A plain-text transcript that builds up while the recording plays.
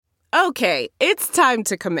Okay, it's time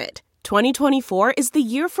to commit. 2024 is the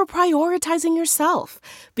year for prioritizing yourself.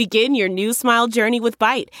 Begin your new smile journey with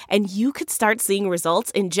Byte, and you could start seeing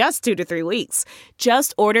results in just 2 to 3 weeks.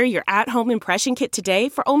 Just order your at-home impression kit today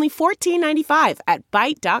for only $14.95 at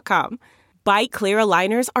Byte.com. Byte Clear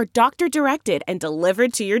aligners are doctor-directed and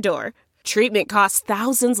delivered to your door. Treatment costs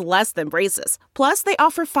thousands less than braces. Plus, they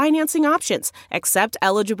offer financing options, accept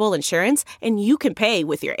eligible insurance, and you can pay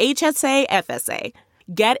with your HSA, FSA.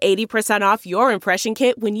 Get 80% off your impression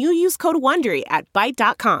kit when you use code WONDERY at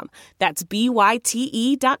Byte.com. That's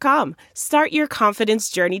BYTE.com. Start your confidence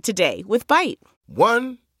journey today with Byte.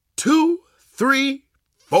 1, 2, 3,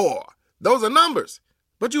 4. Those are numbers.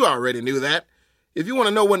 But you already knew that. If you want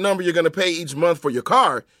to know what number you're going to pay each month for your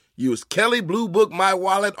car, use Kelley Blue Book My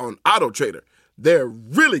Wallet on AutoTrader. They're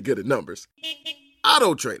really good at numbers.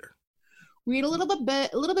 AutoTrader. We had a little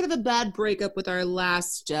bit of a bad breakup with our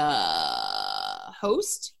last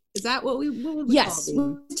host. Is that what we yes,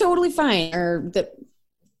 totally fine.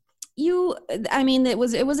 It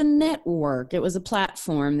was a network. It was a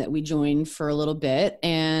platform that we joined for a little bit,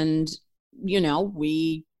 and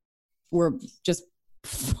we were just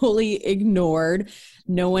fully ignored.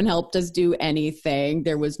 No one helped us do anything.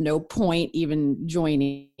 There was no point even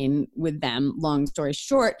joining with them, long story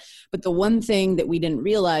short. But the one thing that we didn't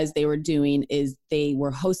realize they were doing is they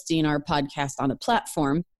were hosting our podcast on a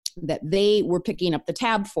platform that they were picking up the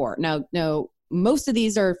tab for. Now, most of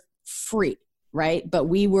these are free, right? But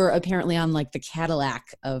we were apparently on like the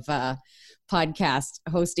Cadillac of podcast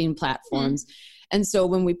hosting platforms. Mm-hmm. And so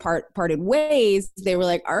when we parted ways, they were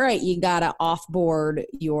like, all right, you got to offboard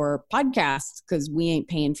your podcast because we ain't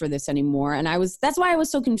paying for this anymore. And that's why I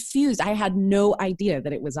was so confused. I had no idea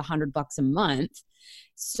that it was $100 a month.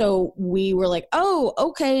 So we were like, oh,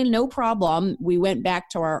 okay, no problem. We went back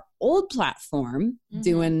to our old platform,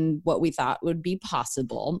 doing what we thought would be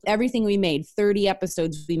possible. Everything we made, 30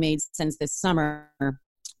 episodes we made since this summer,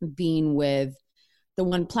 being with the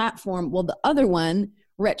one platform. Well, the other one,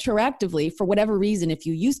 retroactively, for whatever reason, if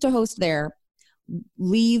you used to host there,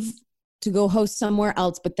 leave to go host somewhere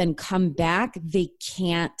else, but then come back, they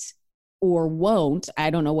can't or won't,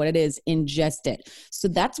 I don't know what it is, ingest it. So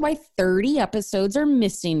that's why 30 episodes are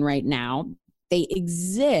missing right now. They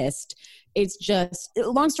exist. It's just,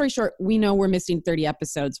 long story short, we know we're missing 30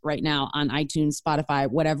 episodes right now on iTunes, Spotify,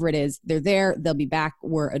 whatever it is. They're there. They'll be back.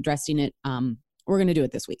 We're addressing it. We're going to do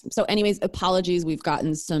it this week. So anyways, apologies. We've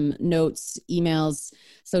gotten some notes, emails,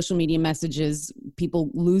 social media messages,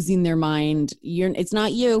 people losing their mind. It's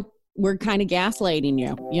not you. We're kind of gaslighting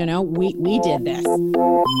you. We did this.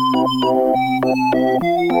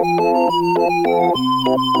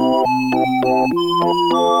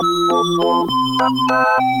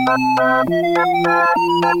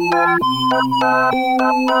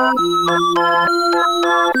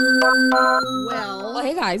 Well,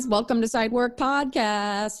 hey guys, welcome to Sidework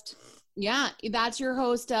Podcast. Yeah, that's your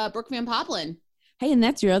host, Brooke Van Poplin. Hey, and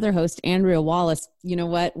that's your other host, Andrea Wallace. You know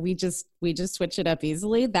what? We just switch it up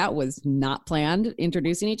easily. That was not planned,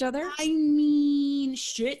 introducing each other. I mean,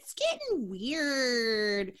 shit's getting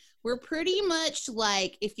weird. We're pretty much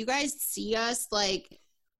like, if you guys see us like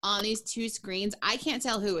on these two screens, I can't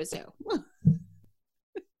tell who is who.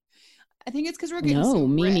 I think it's because we're getting so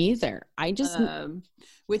me ripped. Neither. I just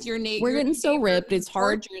with your Nate, we're getting so ripped. It's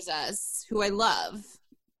hard. Us, who I love.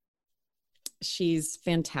 She's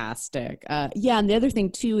fantastic. Yeah, and the other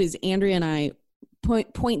thing too is Andrea and I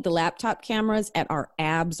point the laptop cameras at our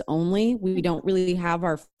abs only. We don't really have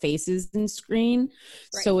our faces in screen,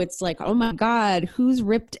 right. So it's like, oh my God, who's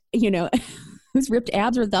ripped? Whose ripped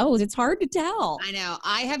abs are those? It's hard to tell. I know.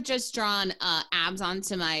 I have just drawn abs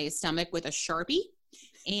onto my stomach with a Sharpie,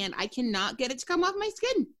 and I cannot get it to come off my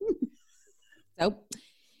skin. So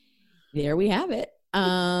there we have it.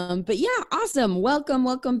 But yeah, awesome.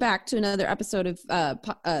 Welcome back to another episode of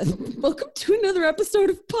welcome to another episode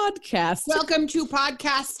of podcast. Welcome to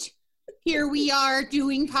podcast. Here we are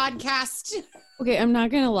doing podcast. Okay, I'm not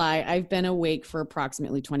gonna lie. I've been awake for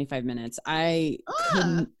approximately 25 minutes. I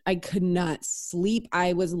could not sleep.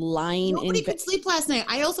 I was lying. Nobody could sleep last night.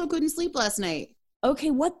 I also couldn't sleep last night.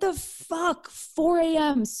 Okay, what the fuck? 4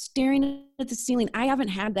 a.m. staring at the ceiling. I haven't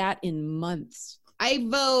had that in months. I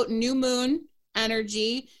vote new moon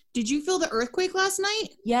energy. Did you feel the earthquake last night?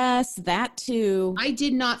 Yes, that too. I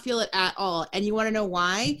did not feel it at all. And you want to know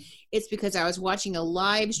why? It's because I was watching a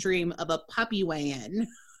live stream of a puppy weigh-in.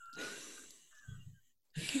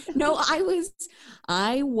 No, I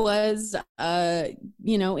was,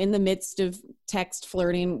 in the midst of text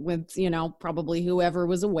flirting with, probably whoever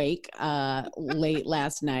was awake, late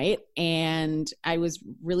last night. And I was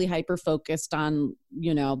really hyper focused on,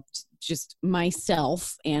 just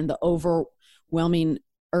myself and the overwhelming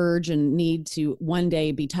urge and need to one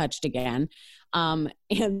day be touched again. And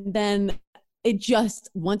then it just,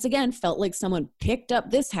 once again, felt like someone picked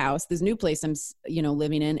up this house, this new place I'm,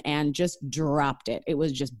 living in, and just dropped it. It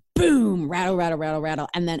was just boom, rattle, rattle, rattle, rattle.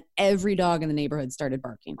 And then every dog in the neighborhood started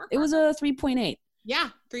barking. It was a 3.8. Yeah,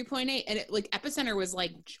 3.8. And it epicenter was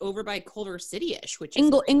over by Culver City-ish, which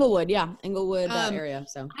is Inglewood area.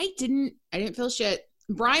 So I didn't feel shit.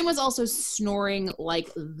 Brian was also snoring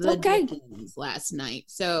like the Dickens last night.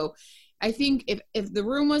 So I think if the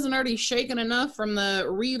room wasn't already shaken enough from the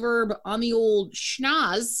reverb on the old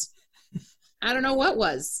schnoz, I don't know what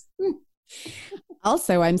was.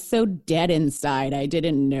 Also, I'm so dead inside, I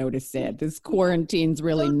didn't notice it. This quarantine's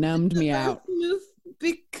really numbed me out.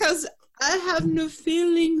 Because I have no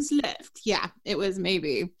feelings left. Yeah, it was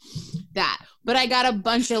maybe that. But I got a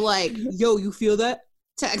bunch of yo, you feel that?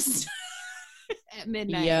 Text at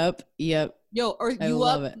midnight. Yep. Yo, you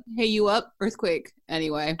up? It. Hey, you up? Earthquake.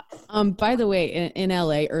 Anyway. By the way, in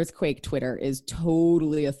LA, earthquake Twitter is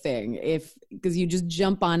totally a thing. Because you just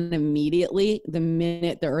jump on immediately the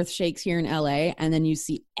minute the earth shakes here in LA, and then you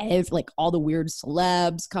see all the weird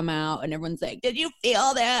celebs come out, and everyone's like, "Did you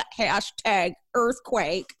feel that?" Hashtag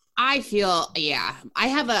earthquake. I feel, yeah. I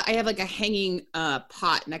have a hanging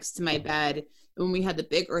pot next to my bed when we had the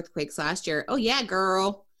big earthquakes last year. Oh yeah,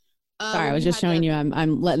 girl. Sorry, I was just showing you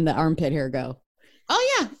I'm letting the armpit hair go.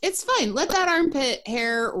 Oh yeah, it's fine. Let that armpit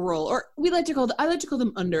hair roll. Or I like to call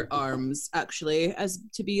them underarms, actually, as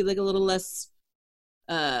to be a little less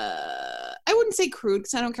I wouldn't say crude,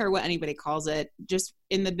 because I don't care what anybody calls it. Just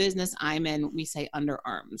in the business I'm in, we say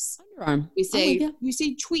underarms. Underarm. We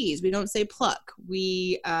say tweeze. We don't say pluck.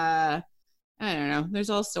 We I don't know. There's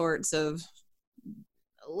all sorts of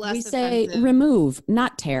less we say offensive. Remove,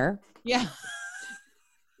 not tear. Yeah.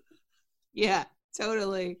 Yeah,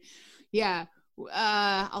 totally. Yeah.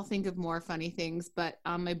 I'll think of more funny things, but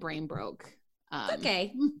my brain broke.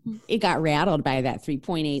 Okay. It got rattled by that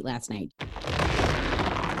 3.8 last night.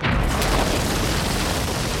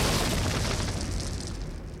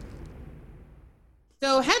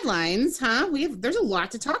 So headlines, huh? There's a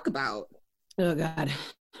lot to talk about. Oh God.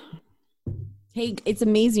 Hey, it's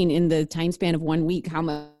amazing in the time span of 1 week how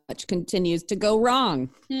much continues to go wrong.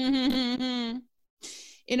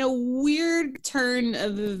 In a weird turn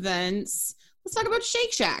of events, let's talk about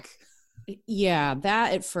Shake Shack. Yeah,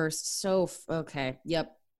 that at first. Okay.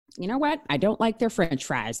 Yep. You know what? I don't like their French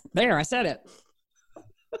fries. There, I said it.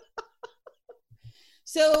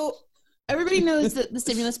 So everybody knows that the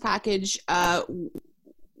stimulus package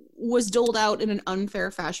was doled out in an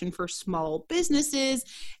unfair fashion for small businesses,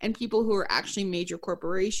 and people who are actually major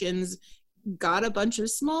corporations got a bunch of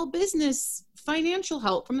small business financial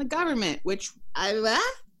help from the government, which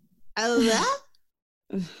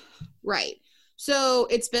right. So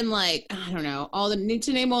it's been I don't know, need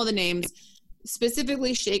to name all the names.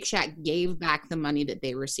 Specifically, Shake Shack gave back the money that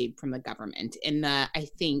they received from the government. And I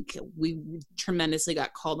think we tremendously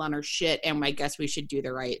got called on our shit, and I guess we should do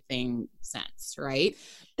the right thing since, right?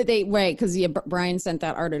 Right, because Brian sent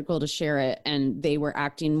that article to share it, and they were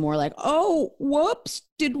acting more like, oh, whoops,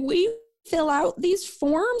 did we fill out these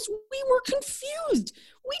forms? We were confused.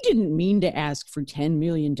 We didn't mean to ask for $10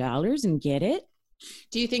 million and get it.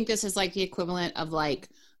 Do you think this is the equivalent of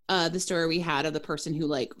the story we had of the person who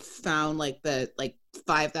found the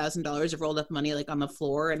 $5,000 of rolled up money on the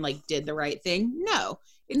floor and did the right thing? No,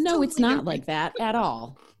 it's not like that at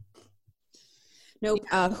all. Nope.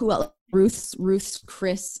 Who else? Ruth's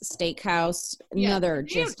Chris Steakhouse. Yeah, they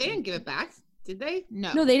didn't give it back, did they?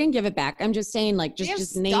 No, they didn't give it back. I'm just saying,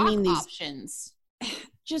 just naming these options,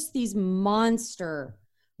 just these monster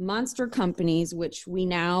companies, which we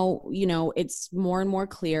now, it's more and more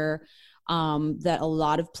clear that a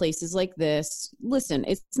lot of places like this, listen,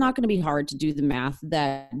 it's not going to be hard to do the math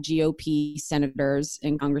that GOP senators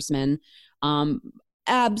and congressmen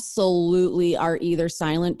absolutely are either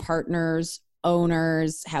silent partners,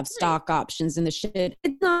 owners, have stock options in the shit.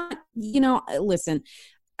 It's not, listen,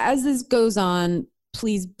 as this goes on,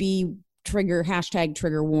 please be hashtag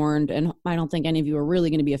trigger warned. And I don't think any of you are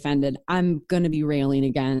really going to be offended. I'm going to be railing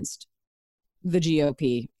against the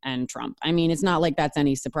GOP and Trump. I mean, it's not like that's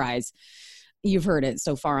any surprise. You've heard it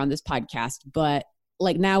so far on this podcast, but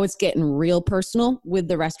now it's getting real personal with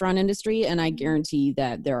the restaurant industry. And I guarantee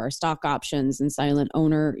that there are stock options and silent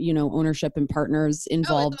ownership and partners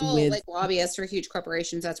involved with lobbyists for huge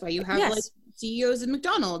corporations. That's why you have CEOs of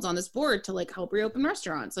McDonald's on this board to help reopen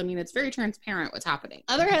restaurants. I mean, it's very transparent what's happening.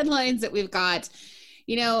 Other headlines that we've got,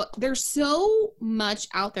 there's so much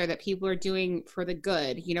out there that people are doing for the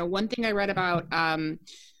good. One thing I read about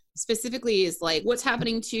specifically is like what's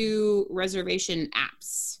happening to reservation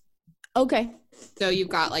apps. Okay. So you've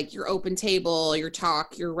got like your Open Table, your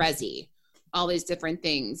Talk, your Resy, all these different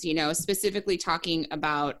things, you know, specifically talking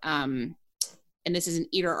about, and this is an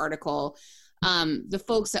Eater article, the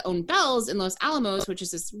folks that own Bell's in Los Alamos, which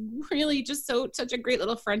is this really just such a great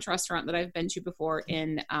little French restaurant that I've been to before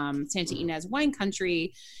in Santa Ynez wine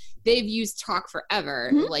country. They've used Talk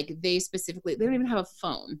forever. Mm-hmm. Like they don't even have a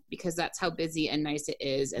phone because that's how busy and nice it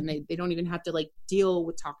is. And they don't even have to like deal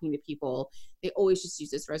with talking to people. They always just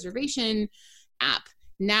use this reservation app.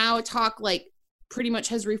 Now Talk like pretty much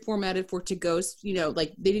has reformatted for to-go, you know,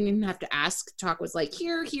 like they didn't even have to ask. Talk was like,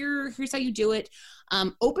 here's how you do it.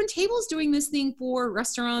 Open Table's doing this thing for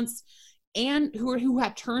restaurants and who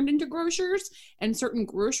have turned into grocers and certain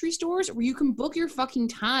grocery stores where you can book your fucking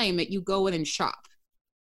time that you go in and shop.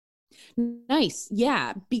 Nice.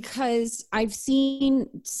 Yeah, because I've seen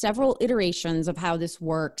several iterations of how this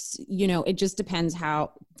works. You know, it just depends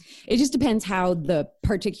how the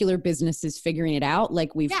particular business is figuring it out.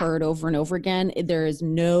 Like we've heard over and over again, there is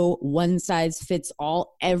no one size fits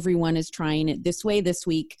all. Everyone is trying it this way this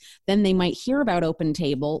week. Then they might hear about Open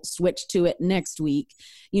Table, switch to it next week,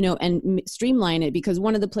 you know, and streamline it, because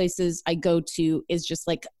one of the places I go to is just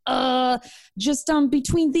like,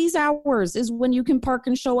 between these hours is when you can park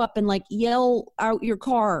and show up and like yell out your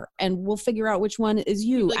car and we'll figure out which one is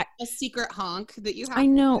you. Like a secret honk that you have. I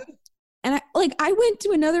know. And I went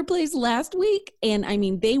to another place last week and I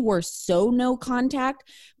mean, they were so no contact.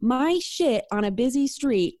 My shit on a busy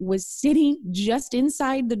street was sitting just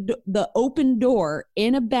inside the open door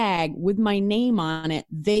in a bag with my name on it.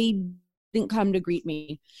 They didn't come to greet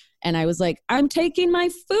me. And I was like, I'm taking my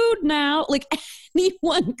food now. Like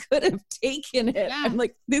anyone could have taken it. Yeah. I'm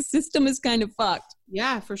like, this system is kind of fucked.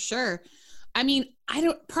 Yeah, for sure. I mean,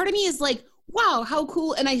 part of me is like, wow, how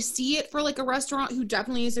cool. And I see it for like a restaurant who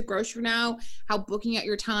definitely is a grocer now, how booking at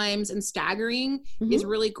your times and staggering is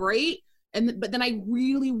really great. But then I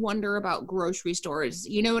really wonder about grocery stores.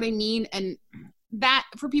 You know what I mean? And that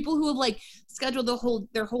for people who have like scheduled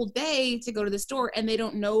their whole day to go to the store and they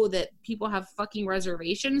don't know that people have fucking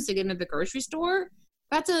reservations to get into the grocery store.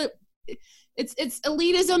 It's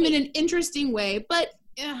elitism in an interesting way, but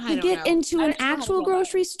I don't know. Into an actual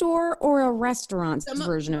grocery store or a restaurant's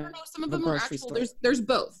version of some of them are actual. Store. There's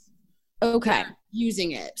both. Okay.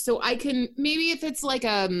 Using it. So I can maybe if it's like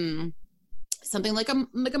something like a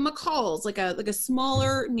McCall's, like a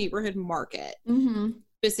smaller neighborhood market. Mm-hmm.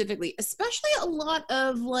 Specifically, especially a lot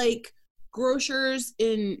of like grocers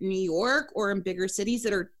in New York or in bigger cities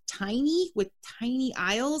that are tiny with tiny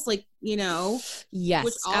aisles, like, you know, yes,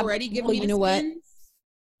 which already give me, you know what?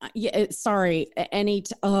 Yeah, sorry.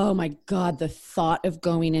 Oh my God, the thought of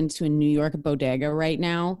going into a New York bodega right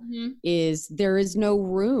now is there is no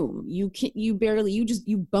room. You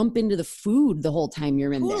bump into the food the whole time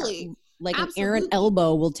you're in there. Like Absolutely. An errant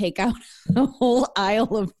elbow will take out a whole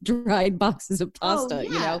aisle of dried boxes of pasta,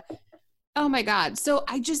 you know? Oh my God. So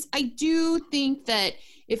I do think that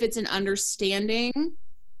if it's an understanding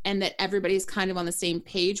and that everybody's kind of on the same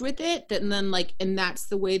page with it, then like, and that's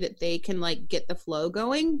the way that they can like get the flow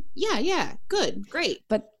going. Yeah. Good. Great.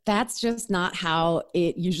 But that's just not how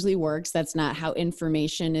it usually works. That's not how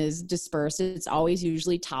information is dispersed. It's always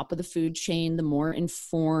usually top of the food chain. The more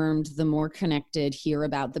informed, the more connected, hear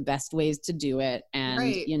about the best ways to do it. And,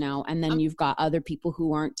 you know, and then you've got other people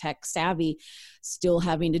who aren't tech savvy still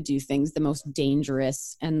having to do things the most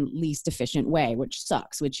dangerous and least efficient way, which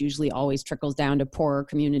sucks, which usually always trickles down to poorer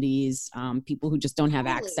communities, people who just don't have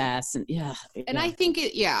access. And And I think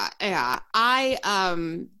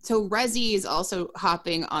so Resy is also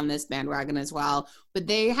hopping on this bandwagon as well, but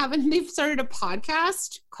they've started a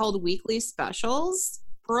podcast called Weekly Specials.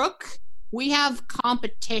 Brooke, we have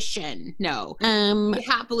competition. No, we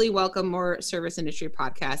happily welcome more service industry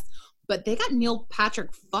podcasts, but they got Neil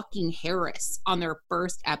Patrick fucking Harris on their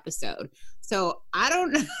first episode. So I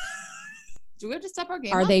don't know. Do we have to step our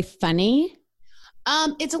game up? Are they funny?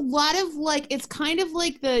 It's a lot of like, it's kind of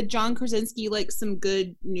like the John Krasinski, like Some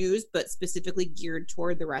Good News, but specifically geared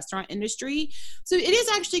toward the restaurant industry. So it is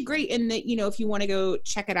actually great in that, you know, if you want to go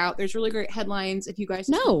check it out, there's really great headlines. If you guys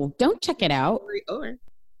don't check it out.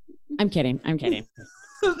 I'm kidding.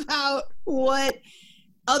 About what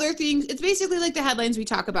other things. It's basically like the headlines we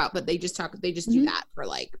talk about, but they just do that for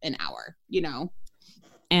like an hour, you know?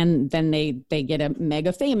 And then they get a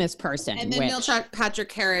mega famous person. And then Neil Patrick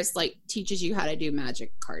Harris like teaches you how to do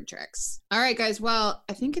magic card tricks. All right, guys. Well,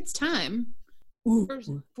 I think it's time for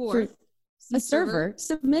a server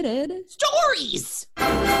submitted stories.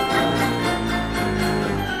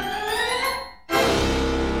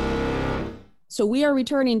 So we are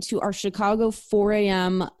returning to our Chicago 4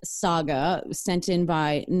 a.m. saga sent in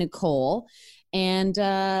by Nicole. And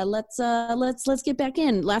let's get back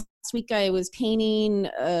in. Last week I was painting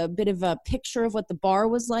a bit of a picture of what the bar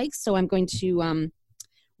was like. So I'm going to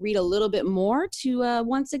read a little bit more to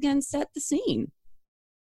once again set the scene.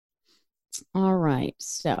 All right.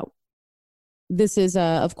 So this is,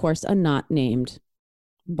 of course, a not named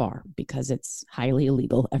bar because it's highly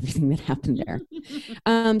illegal, everything that happened there.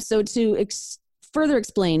 So to further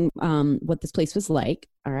explain what this place was like.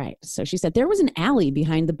 All right. So she said there was an alley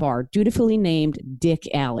behind the bar, dutifully named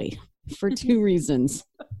Dick Alley, for two reasons.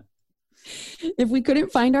 If we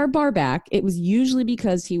couldn't find our bar back, it was usually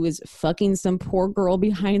because he was fucking some poor girl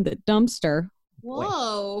behind the dumpster.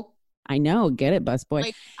 Whoa. Boy. I know. Get it, busboy.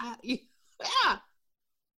 Like, yeah.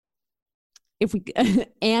 If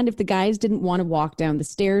the guys didn't want to walk down the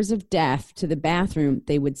stairs of death to the bathroom,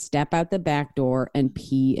 they would step out the back door and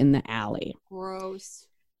pee in the alley. Gross.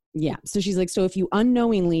 Yeah. So she's like, so if you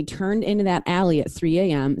unknowingly turned into that alley at 3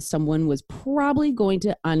 a.m., someone was probably going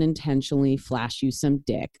to unintentionally flash you some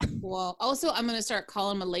dick. Well, also, I'm going to start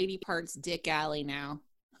calling my lady parts Dick Alley now.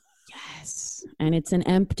 Yes. And it's an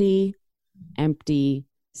empty,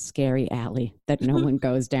 scary alley that no one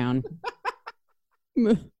goes down.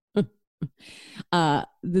 This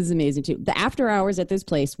is amazing too. The after hours at this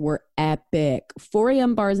place were epic. 4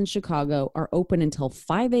 a.m. bars in Chicago are open until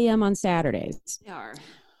 5 a.m. on Saturdays. They are.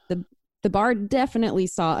 The bar definitely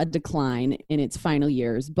saw a decline in its final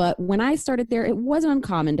years, but when I started there, it wasn't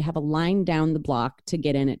uncommon to have a line down the block to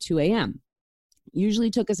get in at 2 a.m.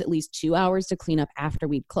 Usually took us at least 2 hours to clean up after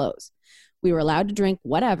we'd close. We were allowed to drink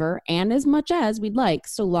whatever and as much as we'd like,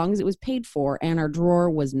 so long as it was paid for and our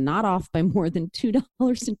drawer was not off by more than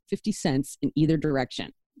 $2.50 in either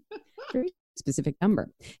direction. Very specific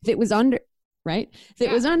number. If it was under, right? If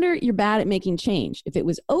it was under, you're bad at making change. If it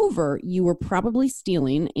was over, you were probably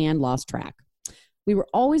stealing and lost track. We were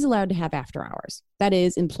always allowed to have after hours. That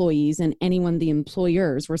is, employees and anyone the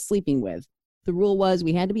employers were sleeping with. The rule was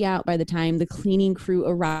we had to be out by the time the cleaning crew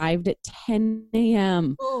arrived at 10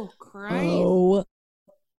 a.m. Oh, Christ. Oh,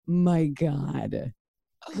 my God.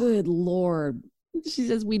 Good Lord. She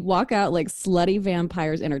says we'd walk out like slutty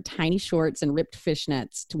vampires in our tiny shorts and ripped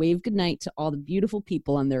fishnets to wave goodnight to all the beautiful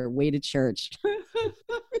people on their way to church.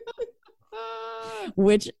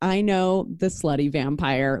 Which I know the slutty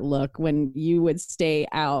vampire look when you would stay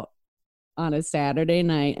out on a Saturday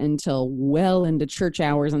night until well into church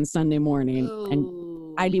hours on Sunday morning. Ooh.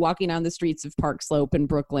 And I'd be walking down the streets of Park Slope in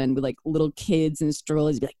Brooklyn with like little kids and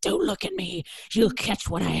strollers. Be like, don't look at me. You'll catch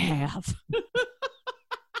what I have.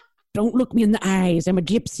 Don't look me in the eyes. I'm a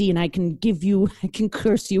gypsy and I can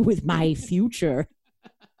curse you with my future.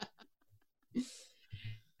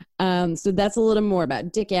 So that's a little more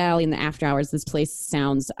about Dick Alley and the after hours. This place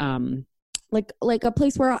sounds like a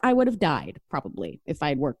place where I would have died probably if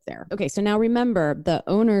I'd worked there. Okay, so now remember the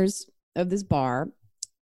owners of this bar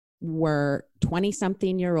were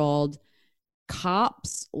 20-something-year-old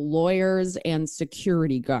cops, lawyers, and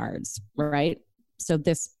security guards, right? So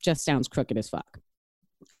this just sounds crooked as fuck.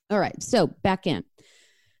 All right, so back in.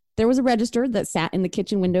 There was a register that sat in the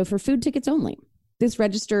kitchen window for food tickets only. This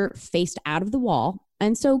register faced out of the wall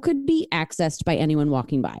and so could be accessed by anyone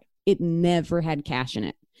walking by. It never had cash in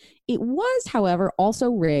it. It was, however, also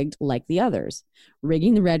rigged like the others.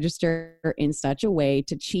 Rigging the register in such a way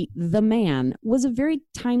to cheat the man was a very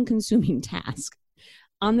time-consuming task.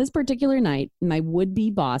 On this particular night, my would-be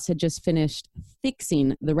boss had just finished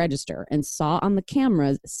fixing the register and saw on the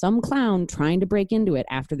cameras some clown trying to break into it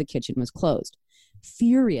after the kitchen was closed.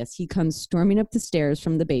 Furious, he comes storming up the stairs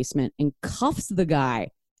from the basement and cuffs the guy.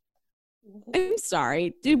 I'm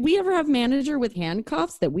sorry, did we ever have manager with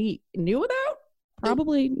handcuffs that we knew about?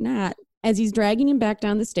 Probably not. As he's dragging him back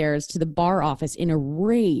down the stairs to the bar office in a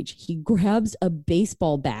rage, he grabs a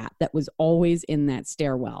baseball bat that was always in that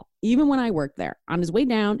stairwell. Even when I worked there, on his way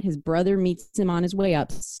down, his brother meets him on his way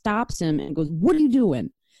up, stops him and goes, "What are you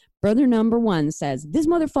doing?" Brother number one says, "This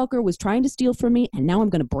motherfucker was trying to steal from me and now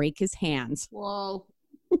I'm going to break his hands." Whoa.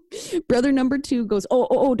 Brother number two goes,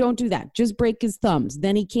 oh, don't do that. Just break his thumbs.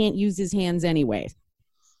 Then he can't use his hands anyway.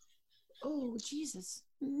 Oh, Jesus.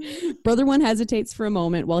 Brother one hesitates for a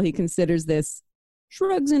moment while he considers this,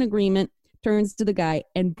 shrugs in agreement, turns to the guy,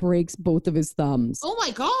 and breaks both of his thumbs. Oh,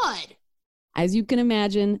 my God. As you can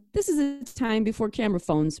imagine, this is a time before camera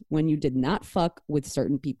phones when you did not fuck with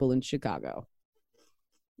certain people in Chicago.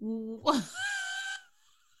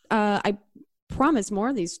 I promise more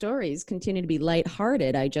of these stories continue to be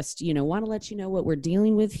lighthearted. I just, want to let you know what we're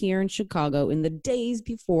dealing with here in Chicago in the days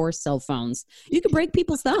before cell phones. You can break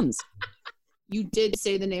people's thumbs. You did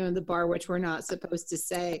say the name of the bar, which we're not supposed to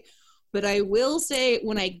say. But I will say,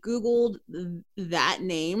 when I Googled that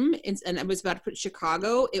name and I was about to put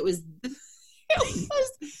Chicago, it was the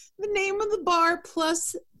name of the bar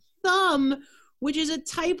plus thumb, which is a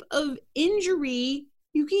type of injury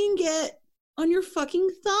you can get on your fucking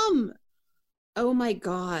thumb. Oh my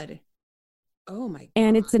God. Oh my God.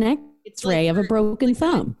 And it's an X-ray of a broken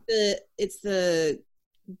thumb. It's the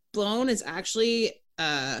bone is actually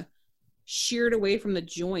sheared away from the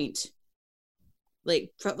joint.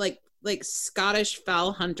 Like Scottish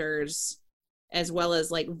fowl hunters, as well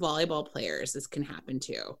as like volleyball players, this can happen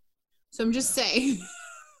to. So I'm just saying.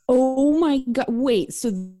 Oh my God. Wait,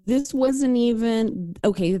 so this wasn't even,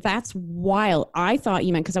 okay, that's wild. I thought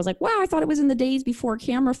you meant, because I was like, wow, I thought it was in the days before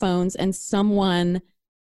camera phones and someone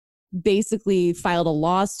basically filed a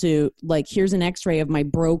lawsuit, like, here's an X-ray of my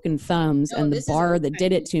broken thumbs and the bar that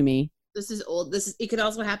did it to me. This is old. It could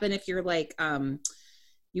also happen if you're like,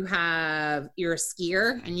 you're a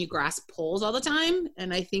skier and you grasp poles all the time.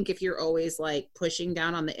 And I think if you're always like pushing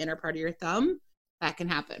down on the inner part of your thumb, that can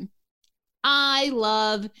happen. I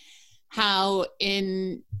love how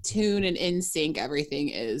in tune and in sync everything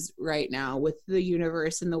is right now with the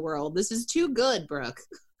universe and the world. This is too good, Brooke.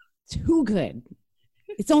 Too good.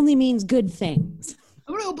 It only means good things.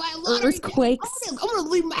 I'm gonna go buy a lottery. Earthquakes. I'm gonna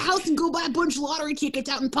leave my house and go buy a bunch of lottery tickets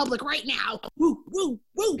out in public right now. Woo, woo,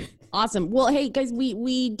 woo. Awesome. Well, hey guys,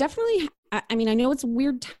 we definitely, I mean, I know it's a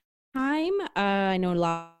weird time. I know a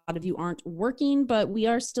lot of you aren't working, but we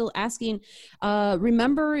are still asking,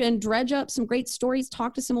 remember and dredge up some great stories,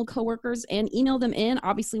 talk to some old coworkers and email them in.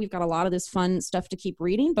 Obviously we've got a lot of this fun stuff to keep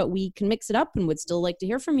reading, but we can mix it up and would still like to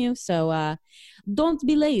hear from you. So don't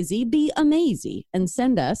be lazy, be amazing, and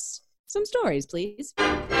send us some stories, please.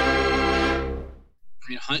 I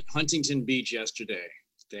mean, Huntington Beach yesterday,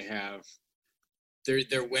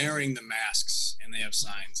 they're wearing the masks and they have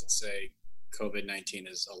signs that say COVID-19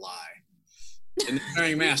 is a lie. And they're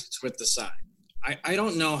wearing masks with the sign. I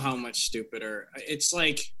don't know how much stupider. It's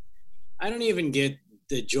like, I don't even get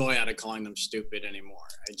the joy out of calling them stupid anymore.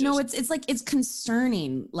 No, it's like, it's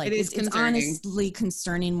concerning. Like, it's concerning. honestly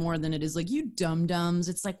concerning more than it is like, you dum-dums.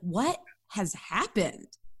 It's like, what has happened?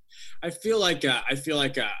 I feel like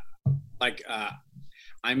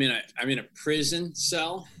I'm in a prison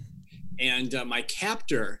cell, and my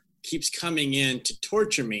captor keeps coming in to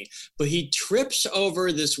torture me, but he trips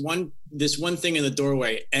over this one thing in the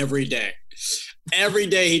doorway every day. Every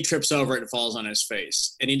day he trips over it and falls on his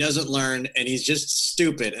face, and he doesn't learn, and he's just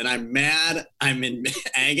stupid. And I'm mad. I'm in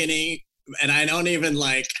agony, and I don't even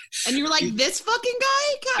like. And you're like, this fucking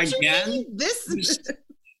guy captured Again? me? This.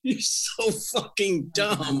 You're so fucking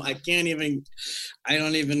dumb. I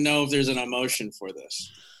don't even know if there's an emotion for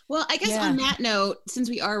this. Well, I guess on that note, since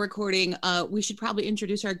we are recording, we should probably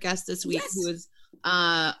introduce our guest this week, who is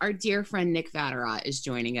our dear friend Nick Vatterott is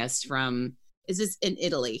joining us from, is this in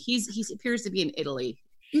Italy? He appears to be in Italy.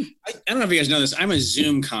 I don't know if you guys know this. I'm a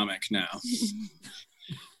Zoom comic now.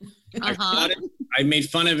 I made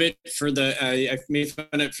fun of it I made fun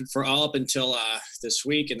of it for all up until this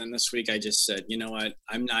week, and then this week I just said, you know what?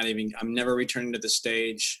 I'm never returning to the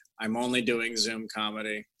stage. I'm only doing Zoom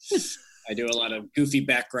comedy. I do a lot of goofy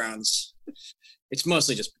backgrounds. It's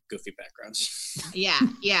mostly just goofy backgrounds. Yeah.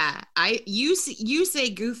 You say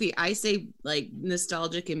goofy. I say like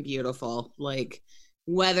nostalgic and beautiful, like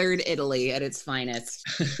weathered Italy at its finest.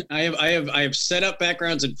 I have set up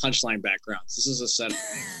backgrounds and punchline backgrounds. This is a setup.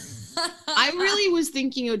 I really was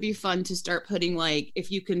thinking it would be fun to start putting, like, if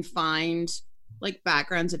you can find like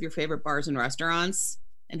backgrounds of your favorite bars and restaurants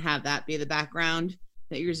and have that be the background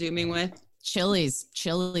that you're zooming with. Chili's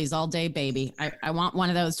all day, baby. I want one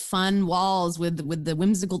of those fun walls with the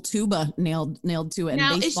whimsical tuba nailed to it.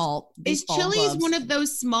 Now, and baseball is Chili's gloves. one of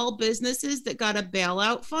those small businesses that got a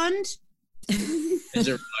bailout fund? Is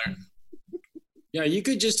there Yeah, you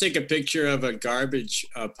could just take a picture of a garbage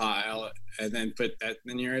pile and then put that,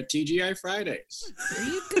 then you're at TGI Fridays. There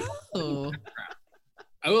you go.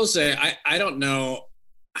 I will say, I don't know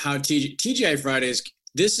how TGI Fridays,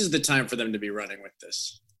 this is the time for them to be running with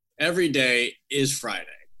this. Every day is Friday.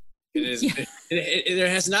 It is. Yeah. There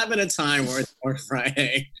has not been a time where it's more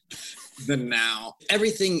Friday than now.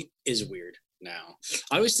 Everything is weird now.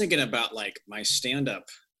 I was thinking about like my stand-up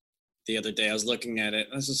the other day. I was looking at it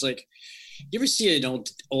and I was just like, you ever see an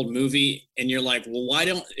old movie and you're like, well,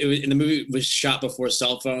 and the movie was shot before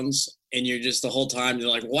cell phones, and you're just the whole time you're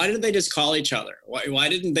like, why didn't they just call each other? Why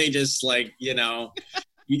didn't they just like,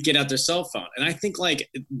 you'd get out their cell phone. And I think like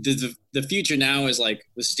the future now is like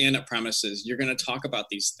with stand-up premises, you're going to talk about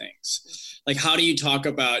these things. Like, how do you talk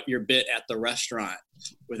about your bit at the restaurant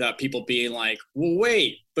without people being like, well,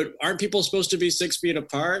 wait, but aren't people supposed to be 6 feet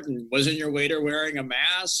apart? And wasn't your waiter wearing a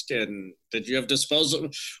mask? And did you have disposable?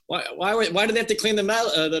 Why do they have to clean the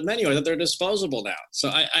menu? I thought they're disposable now. So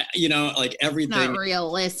I you know, like everything. Not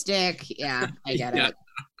realistic. Yeah, I get it.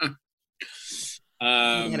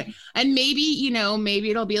 And maybe, you know,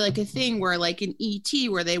 maybe it'll be like a thing where like in E.T.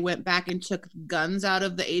 where they went back and took guns out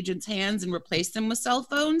of the agent's hands and replaced them with cell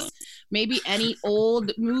phones. Maybe any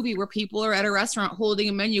old movie where people are at a restaurant holding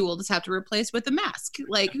a menu will just have to replace with a mask.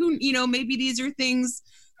 Like, who, you know, maybe these are things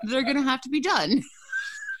that are going to have to be done.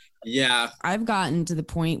 Yeah. I've gotten to the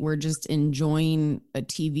point where just enjoying a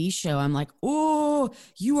TV show, I'm like, oh,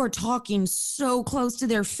 you are talking so close to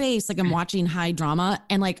their face. Like I'm watching high drama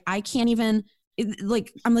and like, I can't even,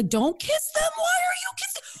 I'm like, don't kiss them. Why are you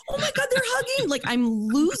kissing? Oh my God, they're hugging. Like I'm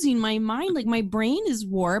losing my mind. Like my brain is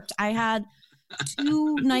warped. I had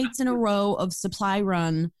 2 nights in a row of supply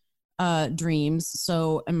run dreams.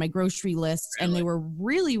 So, and my grocery lists, and they were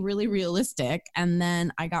really, really realistic. And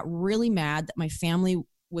then I got really mad that my family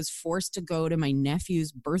was forced to go to my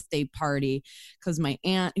nephew's birthday party because my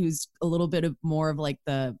aunt, who's a little bit of more of like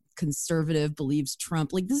the conservative, believes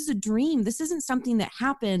Trump. Like, this is a dream. This isn't something that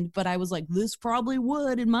happened, but I was like, this probably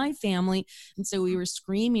would in my family. And so we were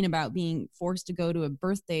screaming about being forced to go to a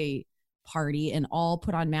birthday party and all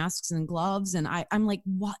put on masks and gloves. And I'm like,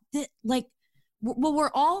 what? Well,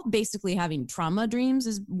 we're all basically having trauma dreams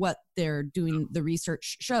is what they're doing. The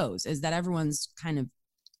research shows is that everyone's kind of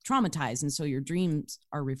traumatized. And so your dreams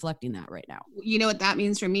are reflecting that right now. You know what that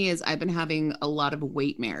means for me is I've been having a lot of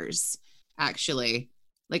weight mares, actually.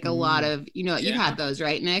 Like a lot of, you know, you had those,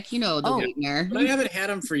 right, Nick? You know, the weight mare. But I haven't had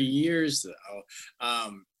them for years, though.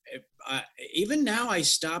 Even now, I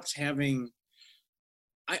stopped having.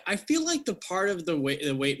 I feel like the part of the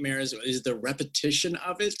weight mare is the repetition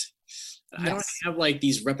of it. Yes. I don't have like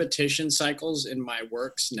these repetition cycles in my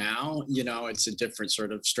works now. You know, it's a different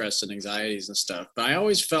sort of stress and anxieties and stuff. But I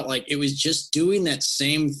always felt like it was just doing that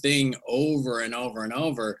same thing over and over and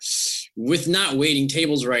over with not waiting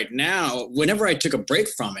tables right now. Whenever I took a break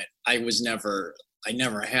from it, I never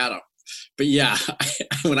had them. But yeah,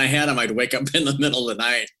 when I had them, I'd wake up in the middle of the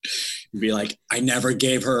night and be like, I never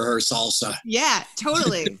gave her salsa. Yeah,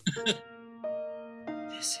 totally.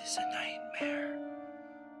 This is a nightmare.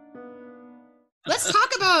 Let's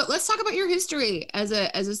talk about your history as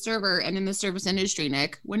a server and in the service industry,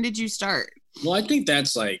 Nick. When did you start? Well, I think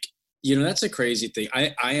that's like, you know, that's a crazy thing.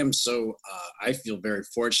 I am so, I feel very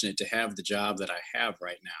fortunate to have the job that I have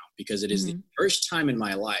right now, because it is the first time in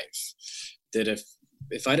my life that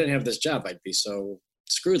if I didn't have this job, I'd be so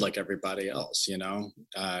screwed like everybody else, you know.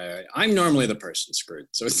 I'm normally the person screwed,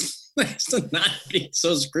 so it's nice to not be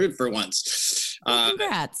so screwed for once.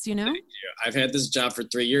 Congrats, you know. I've had this job for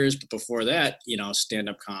 3 years, but before that, you know,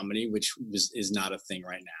 stand-up comedy, which is not a thing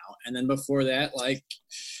right now. And then before that, like,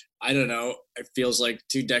 I don't know, it feels like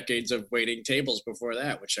 2 decades of waiting tables before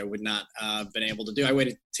that, which I would not been able to do. I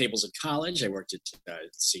waited tables at college. I worked at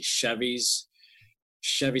Chevy's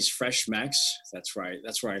Fresh Mex. That's right.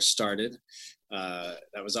 That's where I started.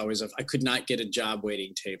 That was always I could not get a job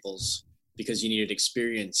waiting tables because you needed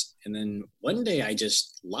experience. And then one day I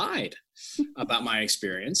just lied about my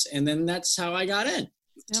experience, and then that's how I got in.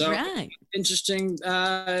 So interesting.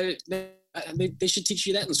 They should teach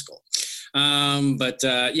you that in school.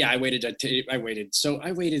 Yeah, I waited. So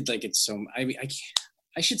I waited like it's so.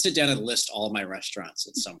 I should sit down and list all my restaurants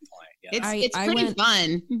at some point. Yeah. It's pretty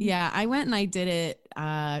fun. Yeah, I went and I did it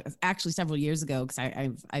actually several years ago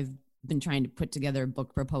because I've been trying to put together a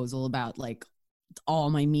book proposal about like all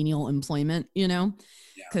my menial employment, you know,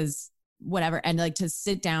 because whatever. And like to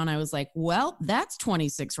sit down, I was like, well, that's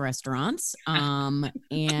 26 restaurants.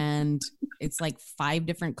 And it's like 5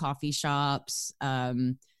 different coffee shops.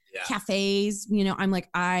 Cafes, you know. I'm like,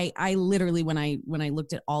 I literally, when I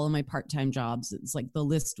looked at all of my part-time jobs, it's like the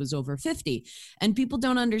list was over 50. And people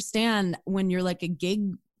don't understand when you're like a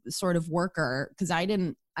gig sort of worker, because I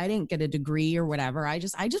didn't get a degree or whatever. I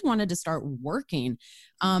just wanted to start working.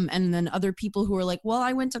 And then other people who are like, well,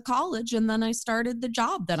 I went to college and then I started the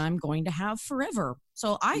job that I'm going to have forever.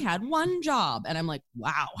 So I had 1 job, and I'm like,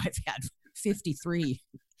 wow, I've had 53.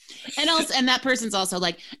 And that person's also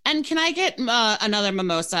like, and can I get another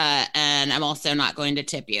mimosa? And I'm also not going to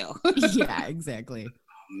tip you. Yeah, exactly. Oh,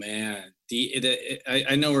 man,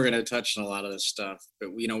 I know we're going to touch on a lot of this stuff, but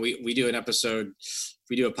you know, we do an episode,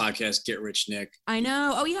 we do a podcast, Get Rich Nick. I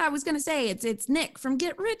know. Oh yeah, I was going to say it's Nick from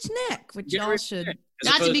Get Rich Nick, which y'all should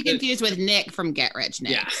Not to be confused with Nick from Get Rich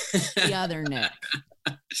Nick. Yeah. The other Nick.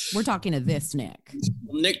 We're talking to this Nick.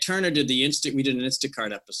 Well, Nick Turner did we did an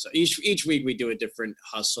Instacart episode. Each week we do a different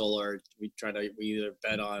hustle, or we either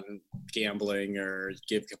bet on gambling or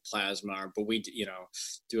give plasma, but we,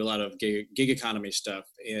 do a lot of gig economy stuff.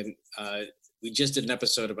 And we just did an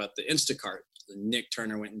episode about the Instacart. Nick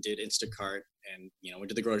Turner went and did Instacart and, went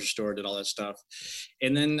to the grocery store, did all that stuff.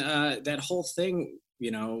 And then that whole thing,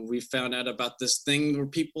 we found out about this thing where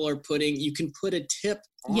people are you can put a tip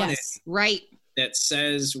on it. Right. That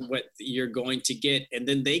says what you're going to get. And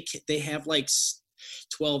then they have like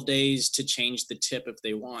 12 days to change the tip if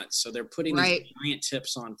they want. So they're putting these giant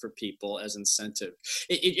tips on for people as incentive.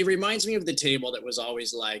 It reminds me of the table that was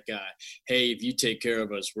always like, hey, if you take care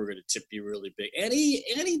of us, we're going to tip you really big.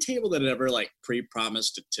 Any table that ever like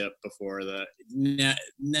pre-promised a tip before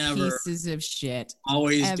never. Pieces of shit.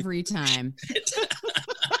 Always. Every time.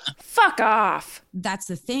 Fuck off. That's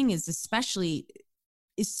the thing is especially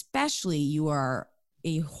you are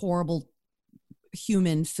a horrible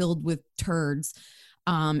human filled with turds.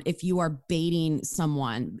 If you are baiting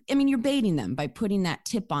someone, I mean, you're baiting them by putting that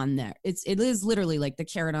tip on there. It is literally like the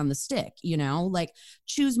carrot on the stick, like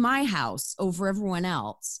choose my house over everyone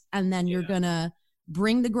else. And then you're going to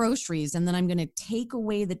bring the groceries and then I'm going to take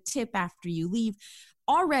away the tip after you leave.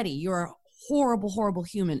 Already you're a horrible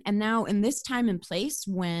human. And now in this time and place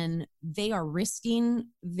when they are risking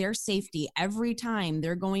their safety every time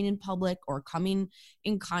they're going in public or coming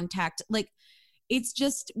in contact, like it's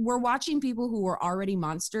just, we're watching people who are already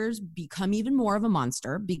monsters become even more of a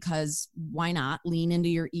monster because why not lean into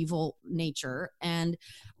your evil nature? And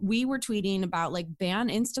we were tweeting about like ban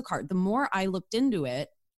Instacart. The more I looked into it,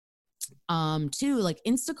 too, like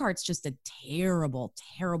Instacart's just a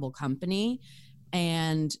terrible company.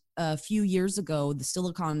 And a few years ago, the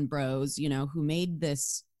Silicon Bros, who made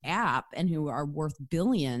this app and who are worth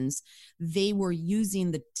billions, they were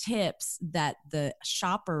using the tips that the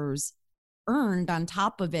shoppers earned on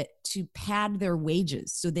top of it to pad their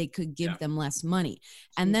wages so they could give them less money.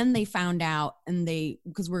 And then they found out, and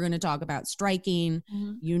because we're going to talk about striking,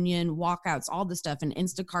 union walkouts, all this stuff, and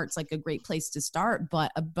Instacart's like a great place to start,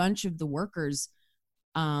 but a bunch of the workers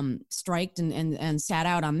striked and sat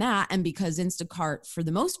out on that. And because Instacart for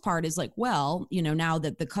the most part is like, well, now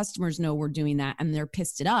that the customers know we're doing that and they're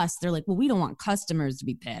pissed at us, they're like, well, we don't want customers to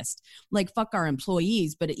be pissed, like fuck our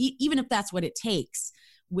employees. But even if that's what it takes,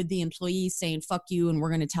 with the employees saying fuck you and we're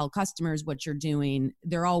going to tell customers what you're doing,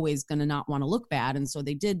 they're always going to not want to look bad. And so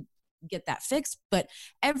they did get that fixed, but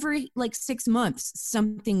every like 6 months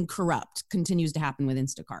something corrupt continues to happen with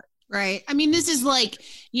Instacart. Right. I mean, this is like,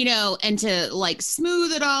 and to like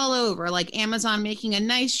smooth it all over, like Amazon making a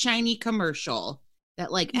nice shiny commercial that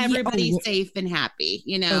like everybody's safe and happy,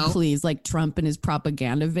 Oh, please, like Trump and his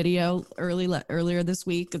propaganda video earlier this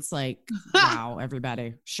week. It's like, wow,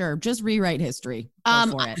 everybody. Sure. Just rewrite history. Go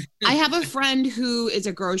for it. I have a friend who is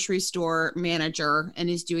a grocery store manager and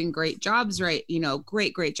is doing great jobs, right?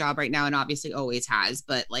 Great job right now. And obviously always has,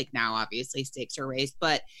 but like now obviously stakes are raised,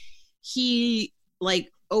 but he like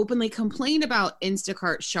openly complained about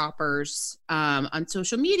Instacart shoppers on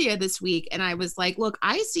social media this week. And I was like, look,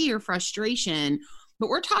 I see your frustration, but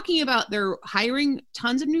we're talking about they're hiring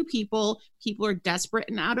tons of new people. People are desperate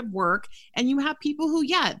and out of work. And you have people who,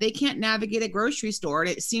 they can't navigate a grocery store. And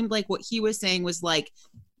it seemed like what he was saying was like,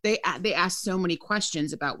 they ask so many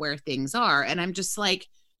questions about where things are. And I'm just like,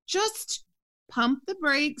 just pump the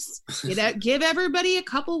brakes, give everybody a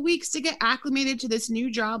couple weeks to get acclimated to this new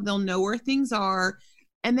job. They'll know where things are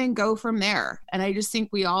and then go from there. And I just think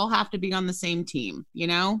we all have to be on the same team,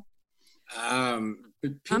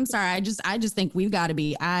 I'm sorry. I just think we've got to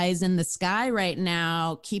be eyes in the sky right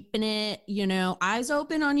now, keeping it, eyes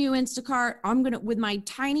open on you, Instacart. With my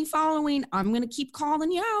tiny following, I'm going to keep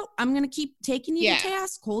calling you out. I'm going to keep taking you to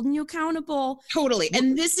task, holding you accountable. Totally.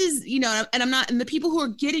 And this is, and the people who are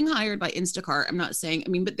getting hired by Instacart, I'm not saying,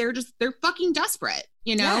 but they're fucking desperate,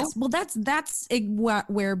 Yes. Well, that's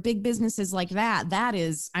where big businesses like that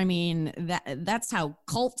is, that's how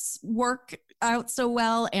cults work out so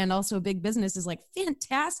well. And also big business is like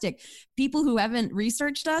fantastic. People who haven't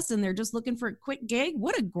researched us and they're just looking for a quick gig.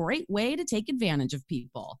 What a great way to take advantage of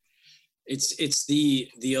people. It's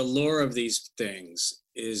the allure of these things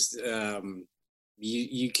is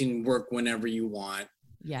you can work whenever you want.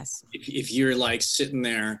 Yes. If you're like sitting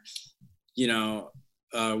there,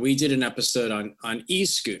 we did an episode on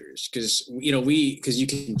e-scooters because you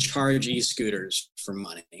can charge e-scooters for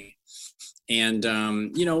money. And,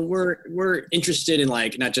 we're interested in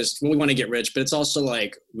like, not just, we want to get rich, but it's also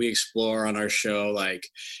like we explore on our show, like,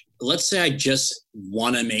 let's say I just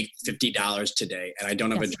want to make $50 today and I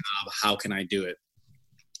don't have a job. How can I do it?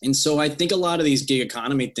 And so I think a lot of these gig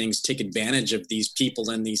economy things take advantage of these people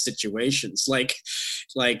in these situations, like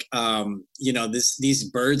these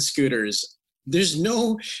bird scooters. There's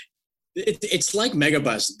no, it's like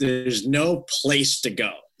Megabus. There's no place to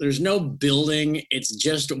go. There's no building. It's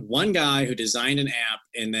just one guy who designed an app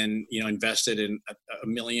and then, invested in a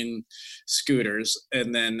million scooters.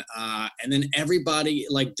 And then everybody,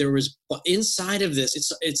 like, there was inside of this,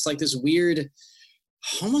 it's like this weird,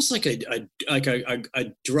 almost like a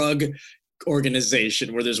drug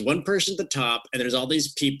organization where there's one person at the top and there's all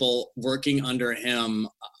these people working under him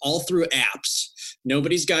all through apps.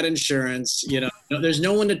 Nobody's got insurance, there's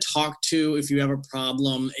no one to talk to if you have a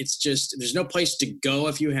problem. It's just, there's no place to go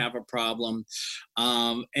if you have a problem.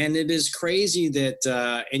 And it is crazy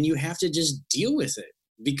that, and you have to just deal with it.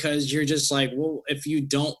 Because you're just like, well, if you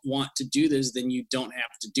don't want to do this, then you don't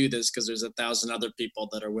have to do this because there's 1,000 other people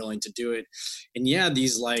that are willing to do it. And yeah,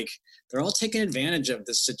 they're all taking advantage of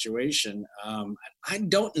this situation. I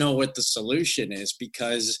don't know what the solution is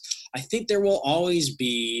because I think there will always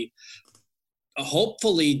be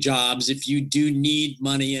hopefully jobs if you do need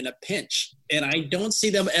money in a pinch. And I don't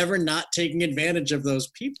see them ever not taking advantage of those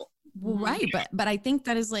people. Well, right. But I think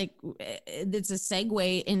that is like, it's a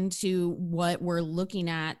segue into what we're looking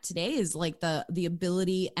at today is like the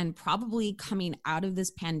ability and probably coming out of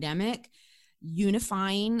this pandemic,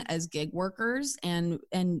 unifying as gig workers and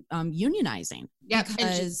unionizing. Yeah.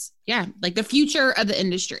 Because like the future of the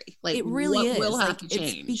industry. Like it really is. Will like, have to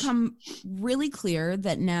change. It's become really clear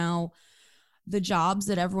that now the jobs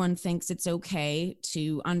that everyone thinks it's okay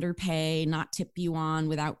to underpay, not tip you on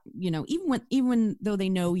without, even though they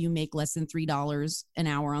know you make less than $3 an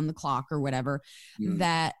hour on the clock or whatever,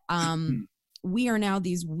 that we are now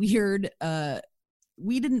these weird,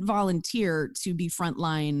 we didn't volunteer to be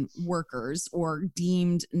frontline workers or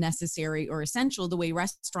deemed necessary or essential the way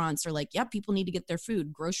restaurants are like, yeah, people need to get their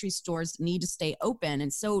food. Grocery stores need to stay open.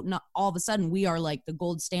 And so not all of a sudden we are like the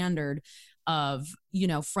gold standard of,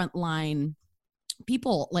 frontline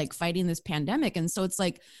people like fighting this pandemic. And so it's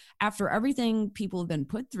like, after everything people have been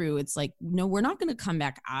put through, it's like, no, we're not going to come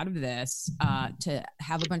back out of this to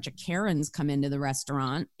have a bunch of Karens come into the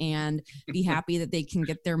restaurant and be happy that they can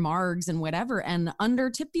get their margs and whatever and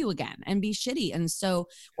under tip you again and be shitty. And so,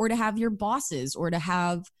 or to have your bosses or to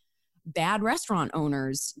have bad restaurant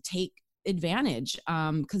owners take advantage.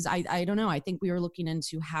 Cause I don't know. I think we are looking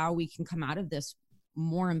into how we can come out of this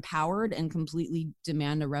more empowered and completely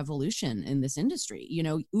demand a revolution in this industry.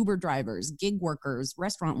 Uber drivers, gig workers,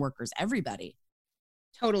 restaurant workers, everybody.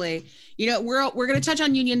 Totally. We're going to touch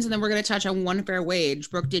on unions and then we're going to touch on one fair wage.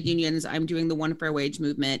 Brooke did unions. I'm doing the one fair wage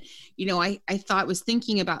movement. I was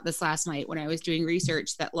thinking about this last night when I was doing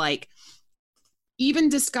research that like, even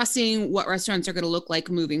discussing what restaurants are going to look like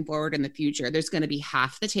moving forward in the future, there's going to be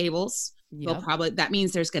half the tables. Yep. That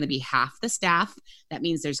means there's going to be half the staff. That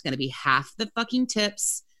means there's going to be half the fucking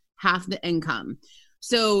tips, half the income.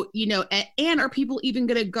 So, and are people even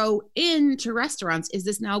going to go into restaurants? Is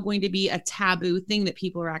this now going to be a taboo thing that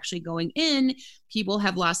people are actually going in? People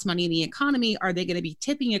have lost money in the economy. Are they going to be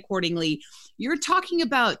tipping accordingly? You're talking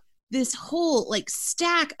about this whole like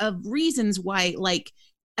stack of reasons why like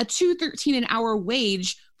a $2.13 an hour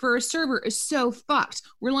wage for a server is so fucked.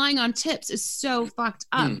 Relying on tips is so fucked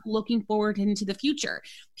up looking forward into the future.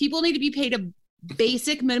 People need to be paid a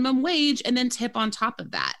basic minimum wage and then tip on top of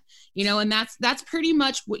that, and that's pretty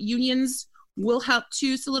much what unions will help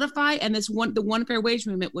to solidify. And the one fair wage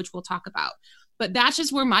movement, which we'll talk about. But that's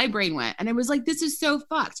just where my brain went. And it was like, this is so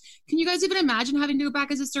fucked. Can you guys even imagine having to go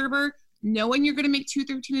back as a server, knowing you're going to make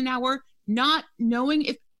 $2.13 an hour, not knowing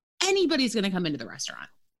if anybody's going to come into the restaurant?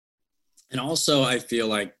 And also, I feel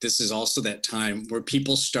like this is also that time where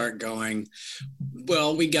people start going,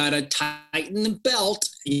 well, we got to tighten the belt,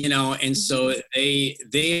 and so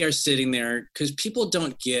they are sitting there because people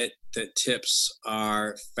don't get that tips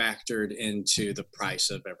are factored into the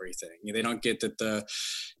price of everything. They don't get that the,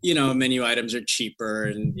 menu items are cheaper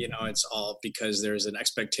and, it's all because there's an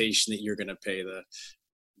expectation that you're going to pay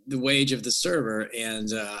the wage of the server. And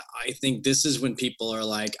I think this is when people are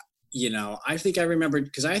like, I think I remembered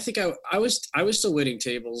because I think I was still waiting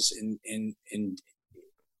tables in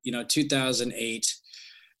 2008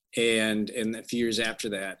 and a few years after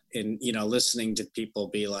that, and listening to people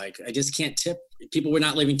be like, I just can't tip. People were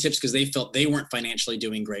not leaving tips because they felt they weren't financially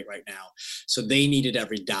doing great right now, so they needed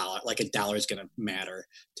every dollar. Like a dollar is going to matter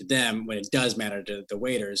to them when it does matter to the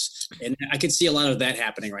waiters, and I could see a lot of that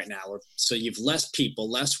happening right now. So you've less people,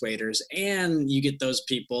 less waiters, and you get those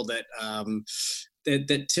people that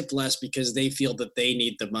that tip less because they feel that they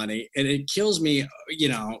need the money. And it kills me,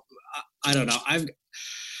 I don't know.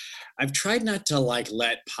 I've tried not to like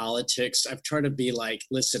let politics. I've tried to be like,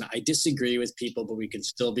 listen, I disagree with people, but we can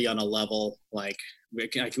still be on a level. Like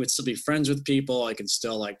I can still be friends with people. I can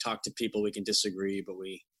still like talk to people. We can disagree, but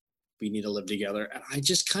we need to live together. And I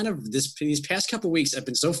just kind of these past couple of weeks, I've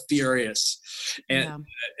been so furious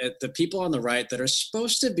at the people on the right that are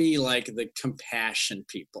supposed to be like the compassion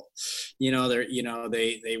people. You know,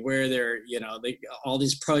 they wear their, all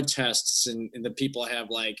these protests and the people have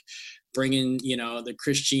like bringing, the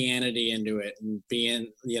Christianity into it and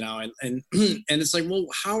being, and it's like, well,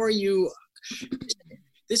 how are you?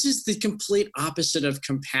 This is the complete opposite of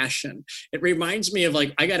compassion. It reminds me of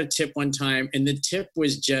like, I got a tip one time and the tip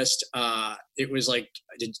was just, it was like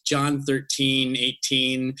John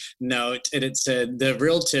 13:18 note. And it said, the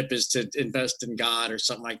real tip is to invest in God or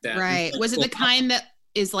something like that. Right. Was it the kind that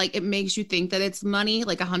is like, it makes you think that it's money,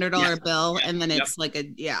 like $100 bill. And then it's like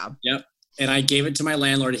Yep. And I gave it to my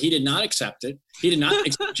landlord. He did not accept it. He did not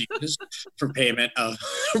accept Jesus for payment of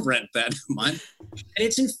rent that month. And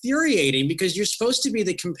it's infuriating because you're supposed to be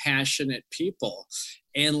the compassionate people.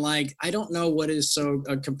 And like, I don't know what is so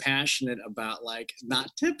compassionate about like not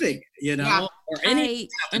tipping, or any.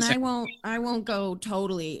 I won't go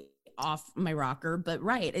totally off my rocker, but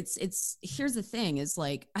right. It's here's the thing is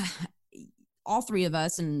like, all three of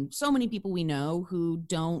us and so many people we know who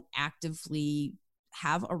don't actively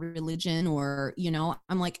have a religion or,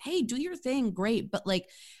 I'm like, hey, do your thing. Great. But like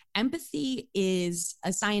empathy is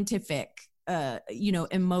a scientific,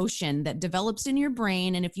 emotion that develops in your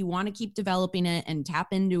brain. And if you want to keep developing it and tap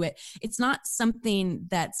into it, it's not something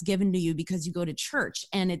that's given to you because you go to church.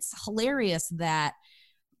 And it's hilarious that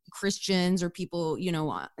Christians or people,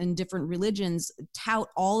 in different religions tout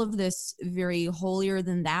all of this very holier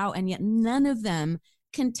than thou. And yet none of them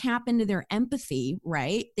can tap into their empathy,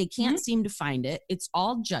 right? They can't seem to find it. It's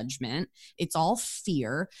all judgment. It's all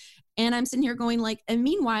fear. And I'm sitting here going like, and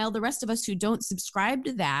meanwhile, the rest of us who don't subscribe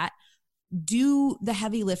to that do the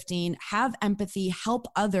heavy lifting, have empathy, help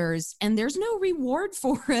others. And there's no reward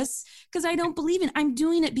for us because I don't believe in. I'm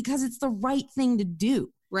doing it because it's the right thing to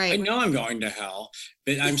do. Right. I know I'm going to hell,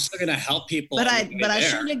 but I'm still going to help people. But I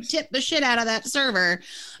should have tipped the shit out of that server.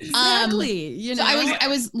 Exactly. So I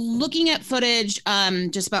was looking at footage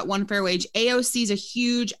just about One Fair Wage. AOC is a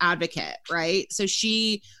huge advocate, right? So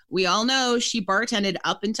we all know she bartended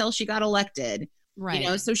up until she got elected.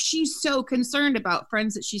 Right. So she's so concerned about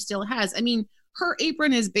friends that she still has. I mean, her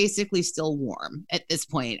apron is basically still warm at this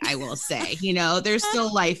point, I will say. There's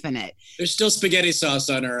still life in it. There's still spaghetti sauce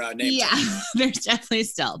on her name. Yeah, there's definitely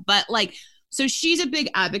still. But like, so she's a big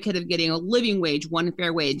advocate of getting a living wage, one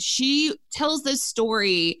fair wage. She tells this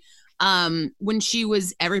story when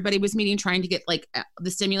everybody was meeting, trying to get like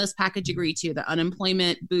the stimulus package agreed to, the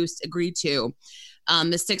unemployment boost agreed to,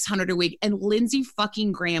 the $600 a week. And Lindsey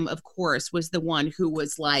fucking Graham, of course, was the one who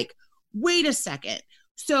was like, wait a second.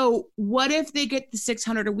 So what if they get the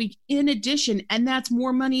 $600 a week in addition, and that's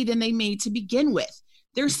more money than they made to begin with?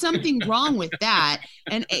 There's something wrong with that.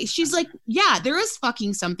 And she's like, yeah, there is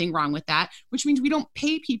fucking something wrong with that, which means we don't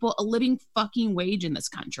pay people a living fucking wage in this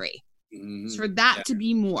country. For that to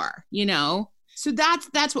be more, So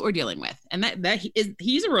that's what we're dealing with. And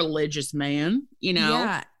he's a religious man,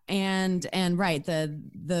 Yeah. And right.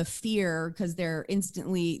 The fear, because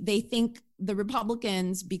they think the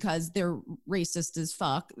Republicans, because they're racist as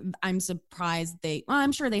fuck. I'm surprised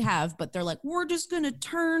I'm sure they have, but they're like, we're just going to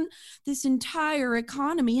turn this entire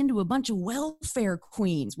economy into a bunch of welfare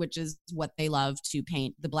queens, which is what they love to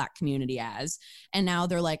paint the Black community as. And now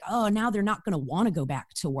they're like, oh, now they're not going to want to go back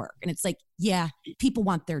to work. And it's like, yeah, people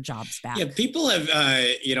want their jobs back. Yeah, people have,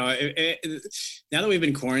 now that we've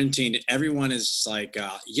been quarantined, everyone is like,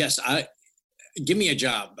 yes, give me a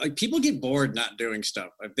job. Like people get bored not doing stuff.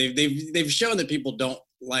 They've shown that people don't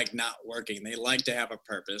like not working. They like to have a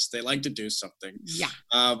purpose. They like to do something. Yeah.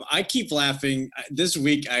 I keep laughing. This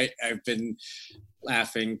week I've been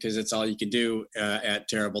laughing because it's all you can do at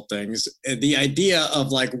terrible things. And the idea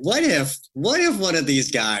of like, what if one of these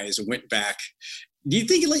guys went back? Do you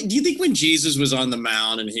think when Jesus was on the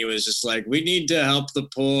mount and he was just like, we need to help the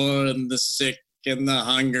poor and the sick and the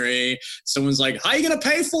hungry, someone's like, how are you going to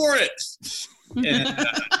pay for it? And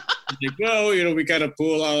like, well, we kind of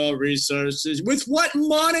pool our resources. With what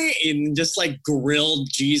money? And just like grilled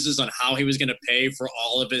Jesus on how he was going to pay for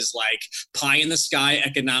all of his like pie in the sky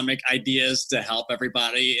economic ideas to help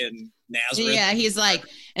everybody in Nazareth. Yeah, he's like,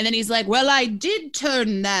 well, I did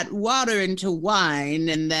turn that water into wine.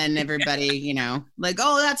 And then everybody, like,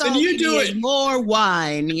 oh, that's all you do it. More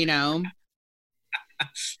wine,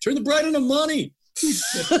 Turn the bread into money.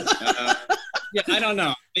 Yeah, I don't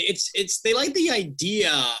know. It's they like the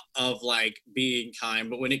idea of like being kind,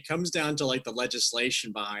 but when it comes down to like the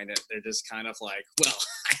legislation behind it, they're just kind of like, well,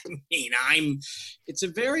 I mean, I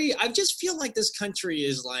just feel like this country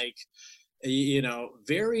is like,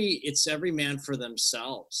 it's every man for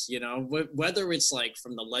themselves, whether it's like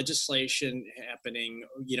from the legislation happening,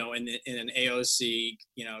 in an AOC,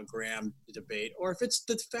 Graham debate, or if it's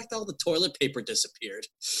the fact all the toilet paper disappeared,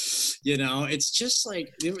 it's just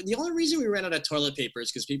like the only reason we ran out of toilet paper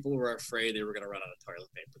is because people were afraid they were going to run out of toilet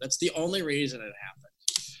paper. That's the only reason it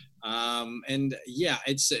happened. And yeah,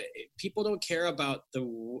 it's people don't care about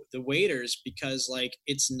the waiters because like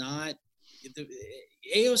it's not the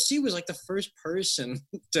AOC was like the first person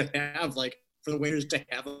to have like for the waiters to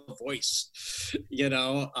have a voice,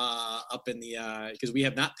 up in the because we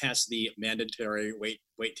have not passed the mandatory wait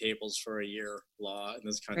tables for a year law in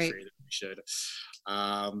this country that we should.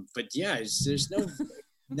 But yeah, there's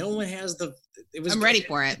no one has I'm ready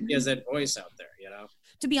for it. He has that voice out there,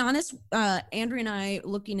 To be honest, Andrea and I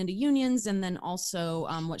looking into unions and then also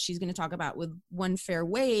what she's going to talk about with One Fair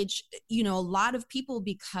Wage, a lot of people,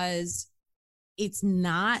 because it's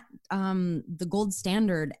not the gold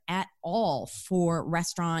standard at all for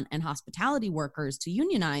restaurant and hospitality workers to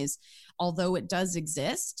unionize, although it does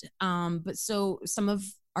exist. But so some of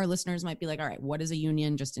our listeners might be like, all right, what is a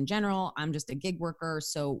union just in general? I'm just a gig worker.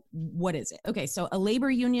 So what is it? Okay. So a labor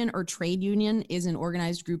union or trade union is an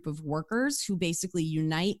organized group of workers who basically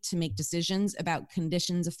unite to make decisions about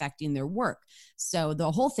conditions affecting their work. So the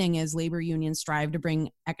whole thing is labor unions strive to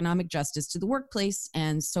bring economic justice to the workplace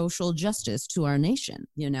and social justice to our nation,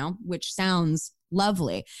 which sounds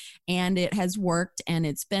lovely. And it has worked, and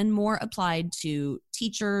it's been more applied to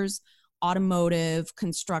teachers, automotive,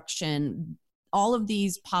 construction. All of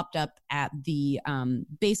these popped up at the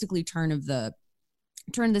basically turn of the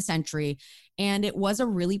century, and it was a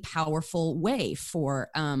really powerful way for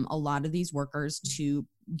a lot of these workers to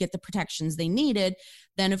get the protections they needed.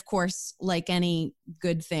 Then, of course, like any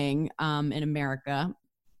good thing in America,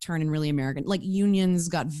 turning really American, like unions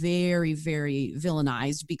got very, very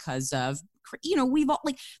villainized because of we've all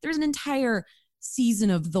there's an entire season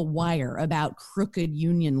of The Wire about crooked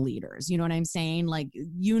union leaders. You know what I'm saying? Like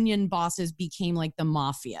union bosses became like the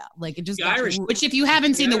mafia. Like it just got Irish. Which if you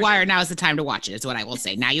haven't seen The Wire, now is the time to watch it, is what I will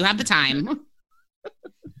say. Now you have the time.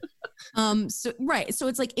 So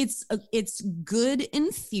it's like it's good in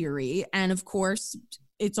theory, and of course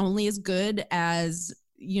it's only as good as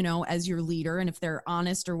as your leader, and if they're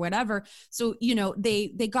honest or whatever. So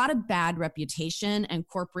they got a bad reputation, and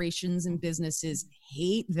corporations and businesses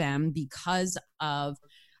hate them because of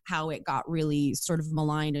how it got really sort of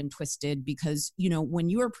maligned and twisted. Because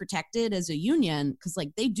when you are protected as a union, because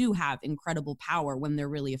like they do have incredible power when they're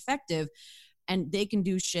really effective, and they can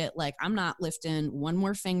do shit like, I'm not lifting one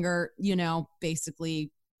more finger,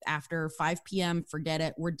 basically after 5 p.m. forget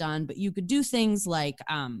it, we're done. But you could do things like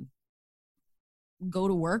go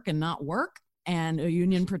to work and not work, and a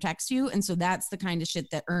union protects you. And so that's the kind of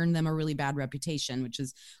shit that earned them a really bad reputation, which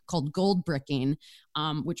is called gold bricking,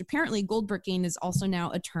 which apparently gold bricking is also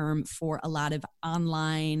now a term for a lot of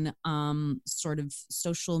online sort of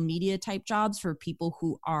social media type jobs for people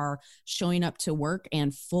who are showing up to work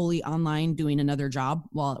and fully online doing another job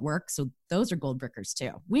while at work. So those are gold brickers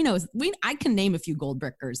too. I can name a few gold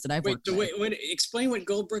brickers that I've worked with. Wait, explain what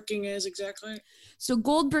gold bricking is exactly. So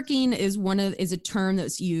gold bricking is a term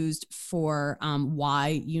that's used for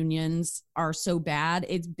why unions are so bad.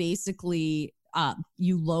 It's basically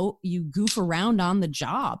you goof around on the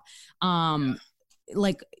job.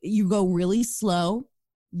 Like you go really slow.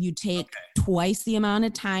 You take twice the amount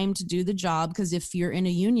of time to do the job, because if you're in a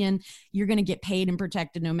union, you're going to get paid and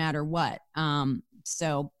protected no matter what.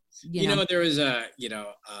 So there is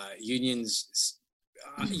unions.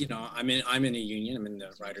 I'm in a union. I'm in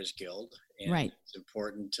the Writers Guild, and right. It's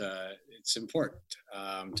important. It's important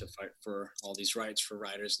to fight for all these rights for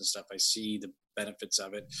writers and stuff. I see the benefits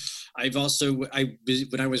of it.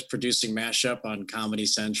 When I was producing Mashup on Comedy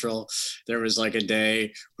Central, there was like a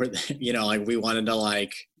day where we wanted to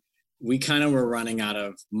we kind of were running out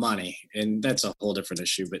of money, and that's a whole different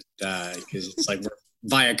issue. But because it's like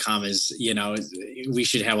Viacom is, we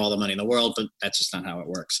should have all the money in the world, but that's just not how it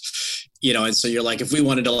works, and so you're like, if we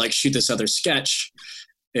wanted to shoot this other sketch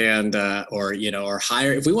and, or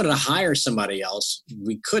hire, if we wanted to hire somebody else,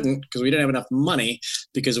 we couldn't because we didn't have enough money,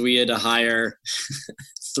 because we had to hire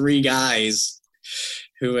 3 guys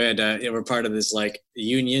who were part of this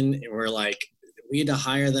union. We had to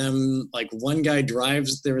hire them. One guy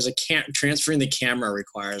drives, there was transferring the camera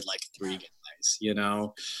required 3 guys,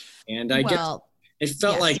 and I guess it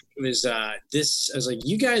felt like it was I was like,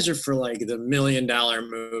 you guys are for the $1 million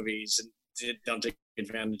movies, and don't take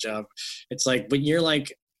advantage of. It's like, but you're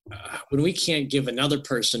like, when we can't give another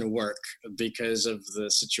person work because of the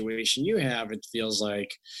situation you have, it feels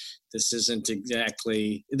like this isn't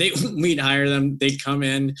exactly, we'd hire them, they'd come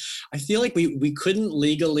in. I feel like we couldn't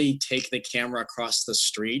legally take the camera across the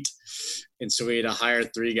street. And so we had to hire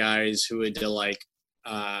 3 guys who had to like,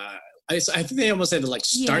 I think they almost had to like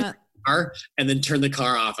start the car and then turn the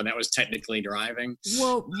car off. And that was technically driving.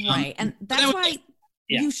 Well, right. And that's why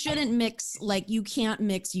you shouldn't mix, like you can't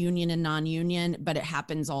mix union and non-union, but it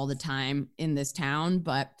happens all the time in this town.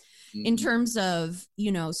 But in terms of,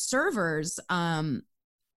 servers,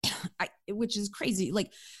 which is crazy.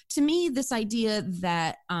 Like to me, this idea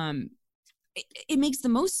that it makes the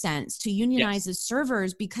most sense to unionize as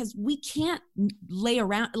servers because we can't lay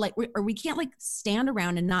around or we can't like stand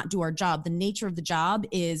around and not do our job. The nature of the job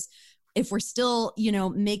is if we're still,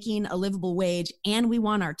 making a livable wage and we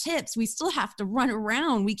want our tips, we still have to run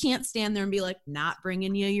around. We can't stand there and be like, not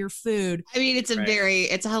bringing you your food. I mean, it's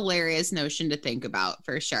a hilarious notion to think about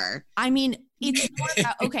for sure. I mean, it's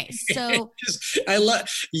okay. So I love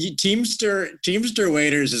Teamster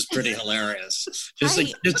waiters is pretty hilarious.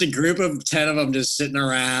 Just a group of 10 of them just sitting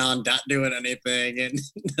around, not doing anything, and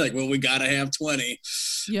like, well, we gotta have 20.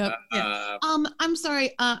 Yep. I'm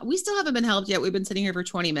sorry. We still haven't been helped yet. We've been sitting here for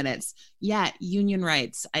 20 minutes. Yeah, union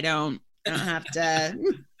rights. I don't have to.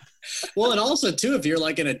 Well, and also too, if you're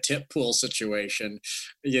like in a tip pool situation,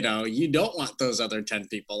 you don't want those other 10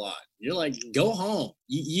 people on. You're like, go home.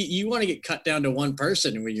 You want to get cut down to one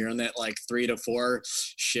person when you're in that like 3 to 4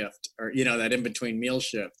 shift, or that in between meal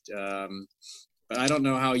shift. But I don't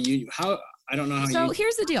know how So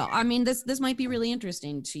here's the deal. I mean, this might be really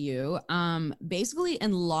interesting to you. Basically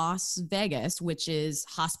in Las Vegas, which is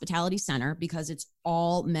hospitality center, because it's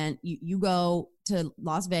all meant, you go to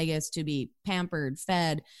Las Vegas to be pampered,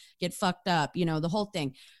 fed, get fucked up, the whole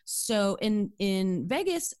thing. So in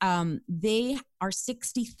Vegas, they are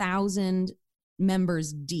 60,000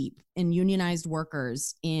 members deep in unionized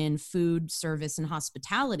workers in food, service, and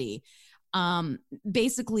hospitality.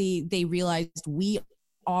 Basically, they realized we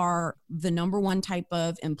are the number one type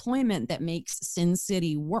of employment that makes Sin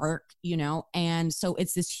City work, and so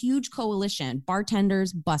it's this huge coalition: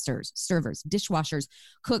 bartenders, bussers, servers, dishwashers,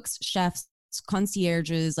 cooks, chefs,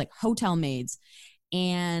 concierges, like hotel maids,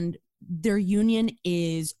 and their union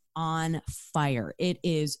is on fire. It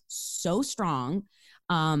is so strong.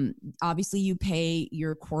 Obviously you pay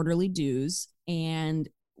your quarterly dues, and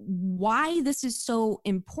why this is so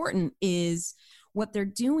important is what they're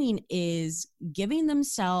doing is giving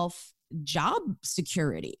themselves job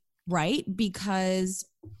security, right? Because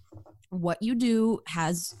what you do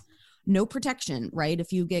has no protection, right?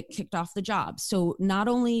 If you get kicked off the job. So not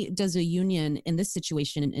only does a union in this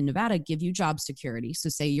situation in Nevada give you job security, so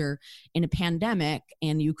say you're in a pandemic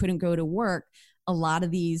and you couldn't go to work, a lot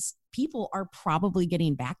of these people are probably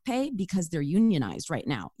getting back pay because they're unionized right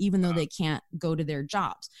now, even though they can't go to their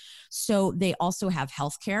jobs. So they also have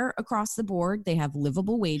healthcare across the board. They have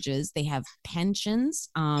livable wages. They have pensions.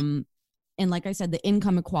 And like I said, the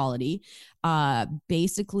income equality,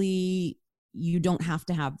 basically you don't have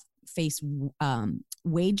to face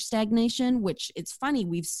wage stagnation, which it's funny.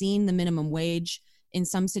 We've seen the minimum wage in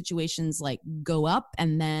some situations like go up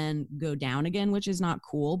and then go down again, which is not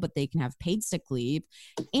cool, but they can have paid sick leave.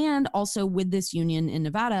 And also with this union in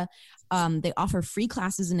Nevada, they offer free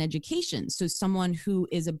classes in education. So someone who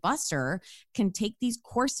is a busser can take these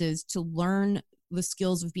courses to learn the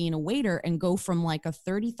skills of being a waiter and go from like a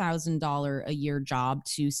 $30,000 a year job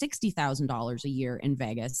to $60,000 a year in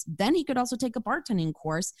Vegas. Then he could also take a bartending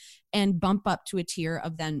course and bump up to a tier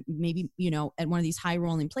of then maybe, at one of these high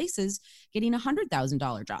rolling places, getting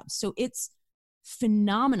 $100,000 jobs. So it's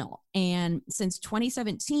phenomenal. And since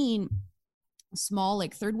 2017, small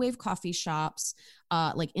like third wave coffee shops,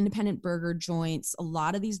 like independent burger joints, a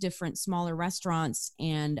lot of these different smaller restaurants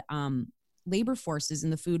and labor forces in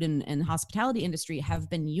the food and hospitality industry have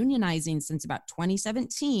been unionizing since about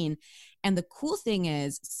 2017. And the cool thing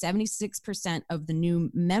is 76% of the new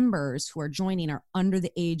members who are joining are under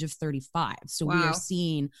the age of 35. So we are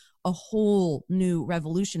seeing a whole new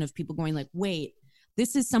revolution of people going like, wait,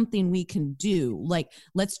 this is something we can do. Like,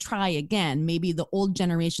 let's try again. Maybe the old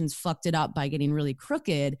generations fucked it up by getting really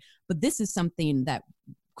crooked, but this is something that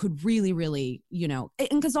could really, really, and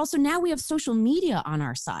because also now we have social media on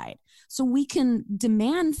our side. So we can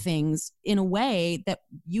demand things in a way that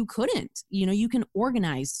you couldn't. You can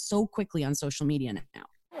organize so quickly on social media now.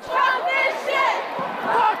 Fuck this shit!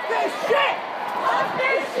 Fuck this shit! Fuck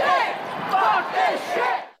this shit! Fuck this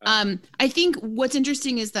shit! I think what's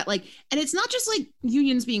interesting is that like, and it's not just like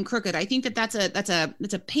unions being crooked. I think that's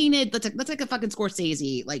a painted, that's like a fucking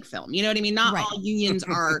Scorsese like film. You know what I mean? Not Right. all unions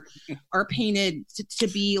are painted to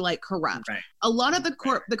be like corrupt. Right. A lot of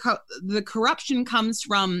the corruption comes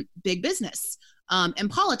from big business and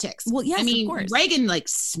politics. Well, yes, I mean, of course. Reagan like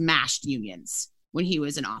smashed unions when he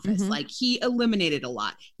was in office. Mhm. Like he eliminated a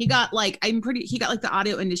lot. He got like the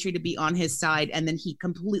audio industry to be on his side, and then he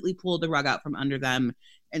completely pulled the rug out from under them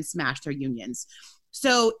and smashed their unions.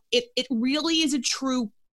 So it really is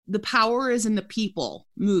the power is in the people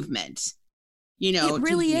movement. You know, it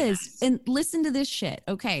really is. And listen to this shit.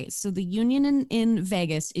 Okay, so the union in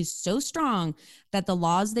Vegas is so strong that the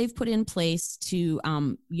laws they've put in place to,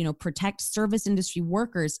 protect service industry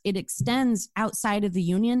workers, it extends outside of the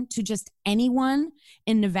union to just anyone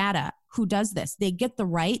in Nevada who does this. They get the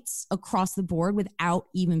rights across the board without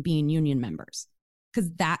even being union members, because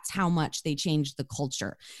that's how much they changed the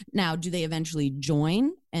culture. Now, do they eventually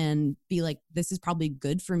join and be like, this is probably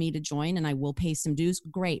good for me to join and I will pay some dues?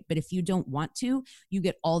 Great. But if you don't want to, you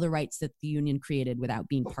get all the rights that the union created without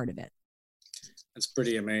being part of it. That's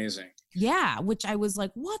pretty amazing. Yeah, which I was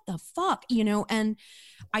like, what the fuck? And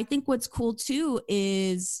I think what's cool too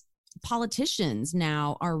is politicians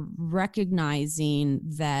now are recognizing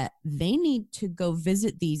that they need to go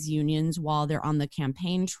visit these unions while they're on the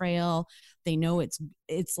campaign trail. They know it's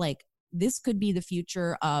like this could be the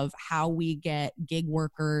future of how we get gig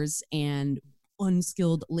workers and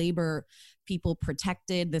unskilled labor people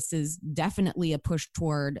protected. This is definitely a push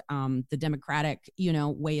toward the democratic,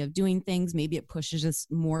 way of doing things. Maybe it pushes us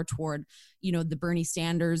more toward, the Bernie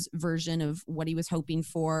Sanders version of what he was hoping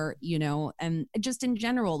for, and just in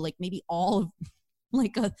general, like maybe all of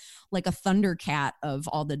like a Thundercat of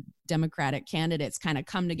all the Democratic candidates kind of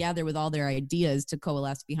come together with all their ideas to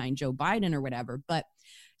coalesce behind Joe Biden or whatever. But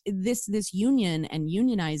this union and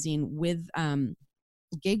unionizing with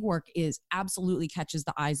gig work is absolutely catches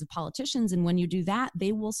the eyes of politicians. And when you do that,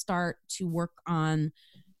 they will start to work on,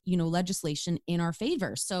 legislation in our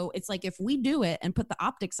favor. So it's like, if we do it and put the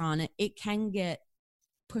optics on it, it can get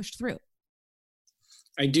pushed through.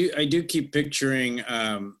 I do keep picturing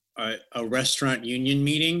a restaurant union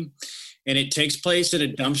meeting, and it takes place at a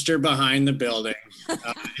dumpster behind the building.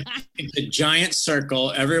 It's a giant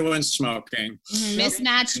circle. Everyone's smoking.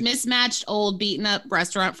 Mismatched old beaten up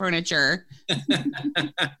restaurant furniture.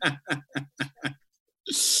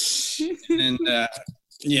 And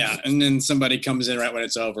and then somebody comes in right when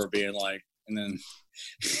it's over, being like, and then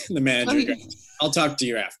the manager goes, I'll talk to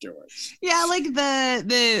you afterwards. Yeah, like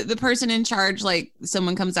the person in charge, like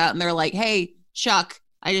someone comes out and they're like, hey, Chuck,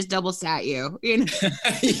 I just double sat you.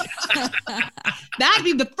 That'd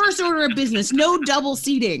be the first order of business. No double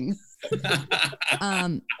seating.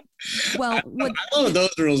 Well, I love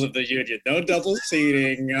those rules of the union. No double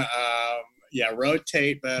seating.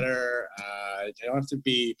 Rotate better. You don't have to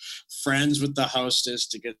be friends with the hostess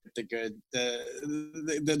to get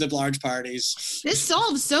the large parties. This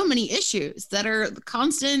solves so many issues that are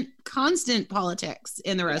constant politics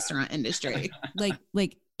in the restaurant industry.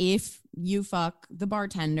 Like if you fuck the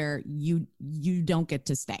bartender, you don't get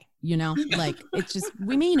to stay, like it's just,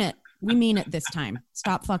 we mean it this time.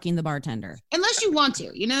 Stop fucking the bartender. Unless you want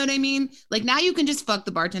to, you know what I mean? Like now you can just fuck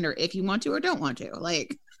the bartender if you want to or don't want to,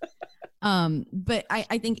 like. But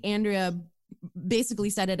I think Andrea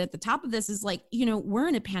basically said it at the top of this is like, we're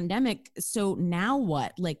in a pandemic. So now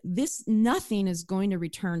what? Like nothing is going to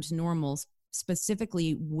return to normal,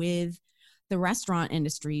 specifically with the restaurant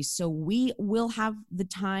industry. So we will have the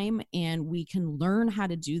time and we can learn how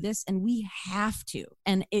to do this, and we have to.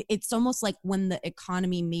 And it's almost like when the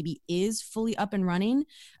economy maybe is fully up and running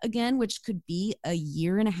again, which could be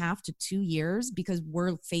 1.5 to 2 years, because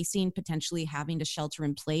we're facing potentially having to shelter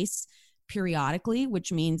in place periodically,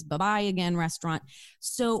 which means bye-bye again, restaurant.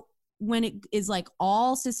 So when it is like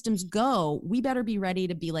all systems go, we better be ready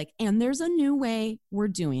to be like, and there's a new way we're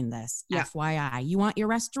doing this. Yeah. FYI, you want your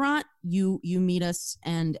restaurant, you meet us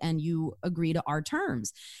and you agree to our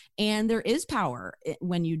terms. And there is power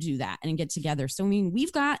when you do that and get together. So I mean,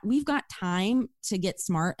 we've got time to get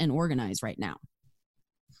smart and organized right now.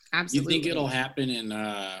 Absolutely. You think it'll happen in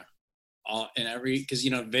because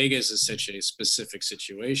Vegas is such a specific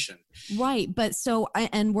situation, right? But so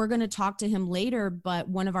and we're going to talk to him later, but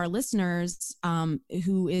one of our listeners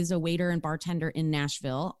who is a waiter and bartender in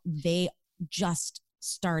Nashville, they just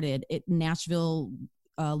started at Nashville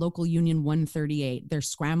local union 138. They're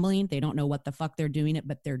scrambling, they don't know what the fuck they're doing it,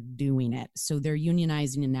 but they're doing it. So they're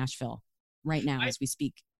unionizing in Nashville right now as we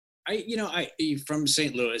speak. I from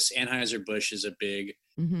St. Louis, Anheuser-Busch is a big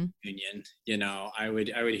union. I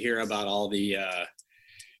would hear about all the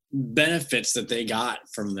benefits that they got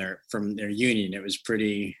from their union. It was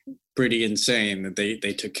pretty insane that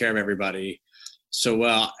they took care of everybody so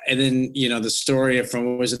well. And then, you know, the story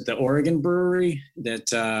from, was it the Oregon brewery that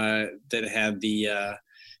had the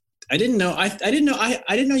I didn't know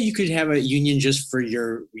you could have a union just for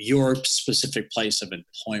your specific place of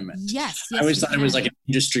employment. Yes. I always thought it was like an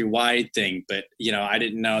industry wide thing, but you know, I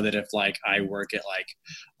didn't know that if like I work at like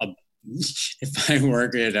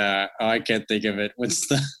I can't think of it. What's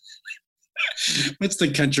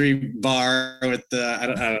the country bar with the I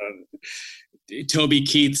don't know, Toby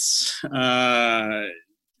Keith's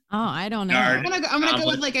I don't know. I'm gonna go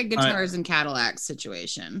with like a guitars and Cadillacs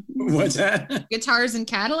situation. What's that? Guitars and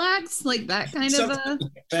Cadillacs, like that kind of a.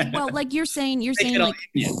 Well, like you're saying like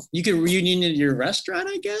you can reunion your restaurant,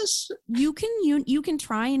 I guess. You can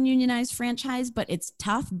try and unionize franchise, but it's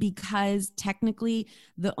tough because technically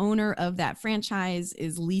the owner of that franchise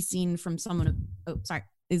is leasing from someone.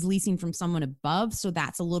 Is leasing from someone above, so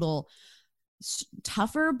that's a little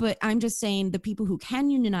tougher. But I'm just saying the people who can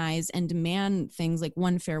unionize and demand things like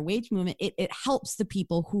one fair wage movement, it helps the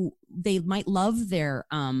people who they might love their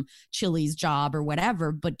Chili's job or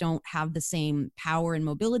whatever, but don't have the same power and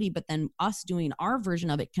mobility. But then us doing our version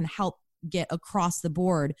of it can help get across the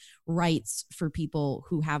board rights for people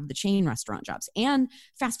who have the chain restaurant jobs and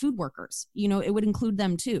fast food workers. You know, it would include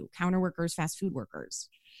them too, counter workers, fast food workers.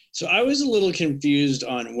 So I was a little confused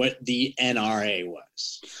on what the NRA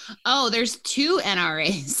was. Oh, there's two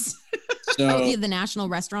NRAs. So the National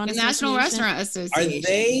Restaurant Association. National Restaurant Association. Are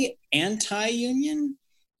they anti-union?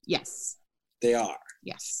 Yes. They are.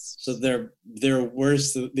 Yes. So they're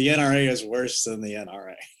worse. The NRA is worse than the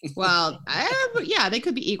NRA. Well, yeah, they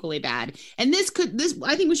could be equally bad. And this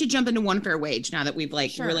I think we should jump into one fair wage now that we've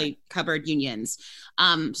really covered unions.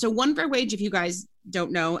 So one fair wage, if you guys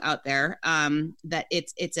don't know out there, that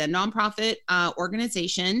it's a nonprofit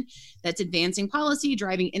organization that's advancing policy,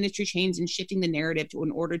 driving industry change, and shifting the narrative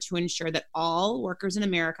in order to ensure that all workers in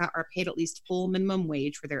America are paid at least full minimum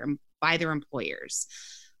wage by their employers.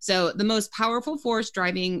 So the most powerful force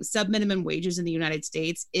driving sub-minimum wages in the United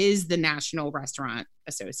States is the National Restaurant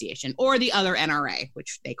Association, or the other NRA,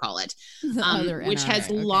 which they call it, which has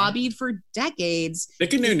lobbied for decades.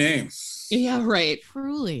 Pick a new name. Yeah, right.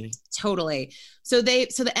 Truly. Totally. So the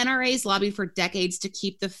NRA's lobbied for decades to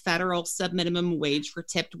keep the federal sub-minimum wage for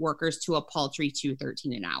tipped workers to a paltry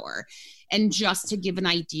 $2.13 an hour. And just to give an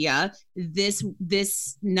idea, this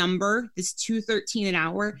number, this $2.13 an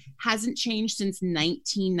hour, hasn't changed since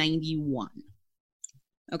 1991.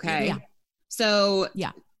 Okay. Yeah. So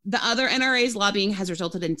yeah. The other NRA's lobbying has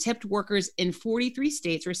resulted in tipped workers in 43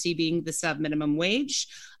 states receiving the sub-minimum wage.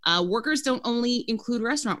 Workers don't only include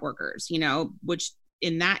restaurant workers, which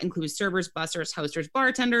in that includes servers, bussers, hosters,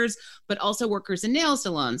 bartenders, but also workers in nail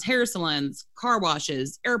salons, hair salons, car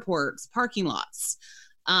washes, airports, parking lots.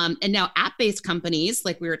 And now app-based companies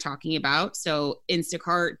like we were talking about, so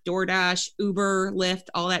Instacart, DoorDash, Uber, Lyft,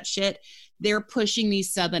 all that shit, they're pushing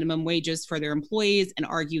these sub-minimum wages for their employees and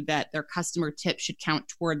argue that their customer tip should count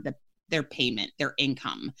toward their payment, their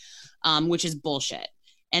income, which is bullshit.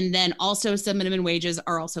 And then also sub-minimum wages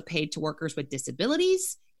are also paid to workers with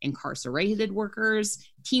disabilities, incarcerated workers,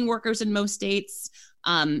 teen workers in most states.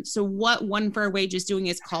 So what One Fair Wage is doing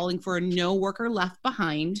is calling for a no worker left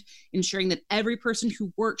behind, ensuring that every person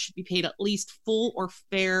who works should be paid at least full or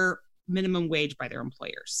fair minimum wage by their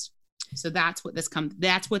employers. So that's what this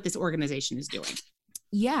organization is doing.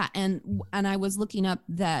 Yeah, and I was looking up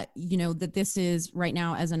that that this is right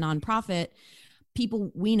now as a nonprofit.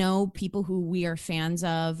 People we know, people who we are fans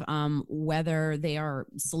of, whether they are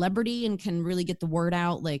celebrity and can really get the word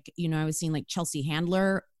out. Like, I was seeing like Chelsea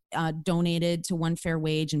Handler donated to One Fair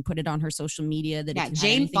Wage and put it on her social media.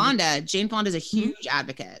 Jane Fonda. Jane Fonda is a huge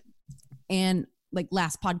advocate. And like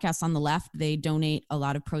last podcast on the left, they donate a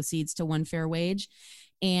lot of proceeds to One Fair Wage.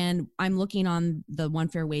 And I'm looking on the One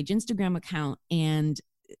Fair Wage Instagram account, and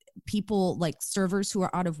people like servers who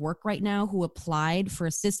are out of work right now who applied for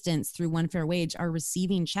assistance through One Fair Wage are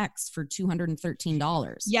receiving checks for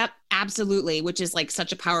 $213. Yep, absolutely, which is like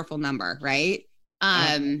such a powerful number, right?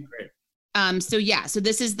 So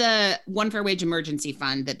this is the One Fair Wage Emergency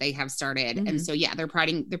Fund that they have started. Mm-hmm. And so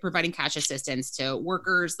they're providing cash assistance to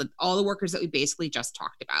workers, all the workers that we basically just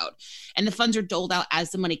talked about. And the funds are doled out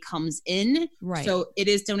as the money comes in. Right. So it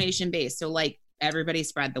is donation based. So like everybody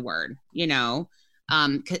spread the word,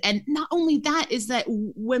 and not only that is that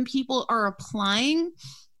when people are applying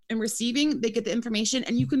and receiving, they get the information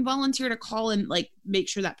and you can volunteer to call and like make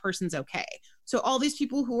sure that person's okay. So all these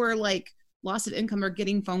people who are like loss of income are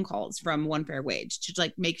getting phone calls from One Fair Wage to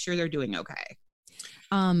like make sure they're doing okay.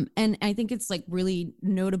 And I think it's like really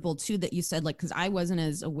notable too that you said, like, because I wasn't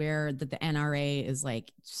as aware that the NRA is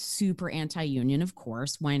like super anti-union. Of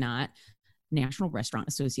course, why not? National Restaurant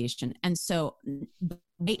Association. And so the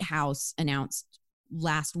White House announced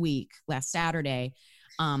last Saturday,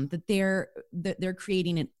 that they're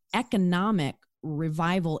creating an economic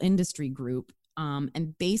revival industry group,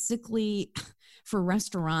 and basically for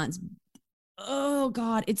restaurants. Oh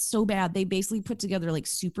God, it's so bad. They basically put together like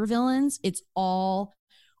supervillains. It's all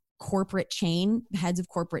heads of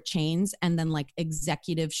corporate chains, and then like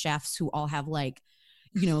executive chefs who all have like,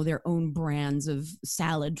 you know, their own brands of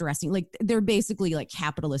salad dressing. Like they're basically like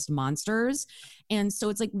capitalist monsters. And so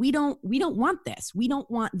it's like, we don't want this. We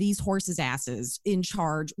don't want these horses' asses in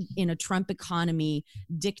charge in a Trump economy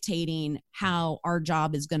dictating how our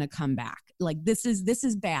job is going to come back. Like this is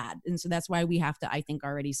bad. And so that's why we have to, I think,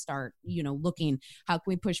 already start, you know, looking, how can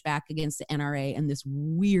we push back against the NRA and this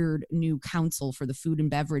weird new council for the food and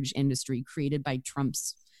beverage industry created by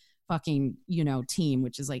Trump's fucking, you know, team,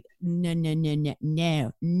 which is like, no,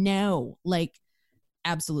 like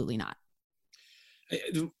absolutely not.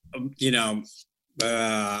 You know,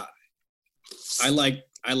 I liked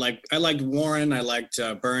Warren. I liked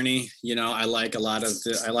Bernie. You know, I like a lot of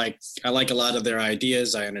their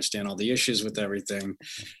ideas. I understand all the issues with everything.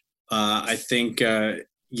 I think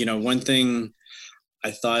you know, one thing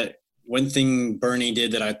Bernie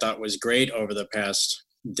did that I thought was great over the past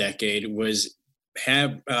decade was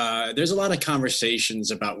there's a lot of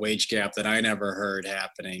conversations about wage gap that I never heard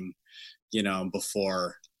happening, you know,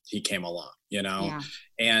 before he came along, you know. Yeah.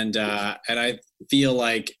 And I feel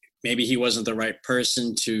like maybe he wasn't the right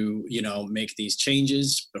person to, you know, make these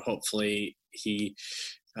changes, but hopefully he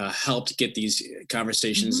helped get these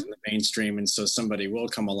conversations in the mainstream, and so somebody will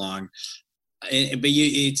come along.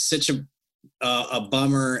 It's such a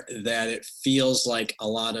bummer that it feels like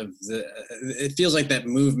that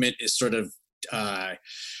movement is sort of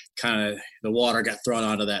kind of the water got thrown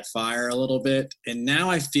onto that fire a little bit. And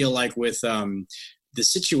now I feel like with the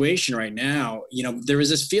situation right now, you know, there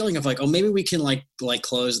was this feeling of like, oh, maybe we can like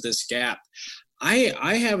close this gap.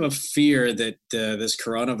 I have a fear that this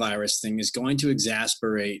coronavirus thing is going to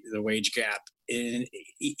exacerbate the wage gap.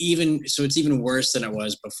 It's even worse than it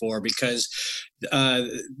was before, because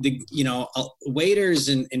waiters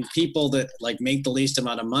and people that like make the least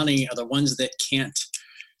amount of money are the ones that can't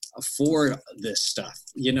afford this stuff,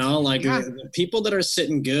 you know, like the people that are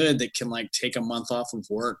sitting good that can like take a month off of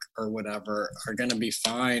work or whatever are going to be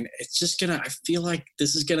fine. It's just I feel like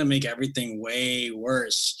this is going to make everything way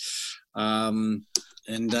worse. I don't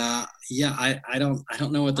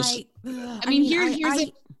know what this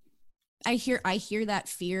I hear that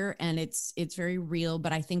fear, and it's very real,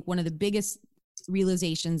 but I think one of the biggest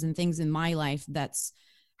realizations and things in my life that's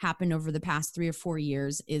happened over the past 3 or 4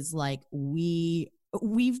 years is like we've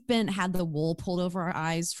had the wool pulled over our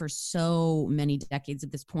eyes for so many decades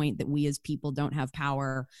at this point that we as people don't have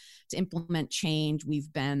power to implement change. We've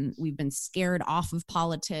been scared off of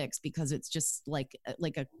politics because it's just like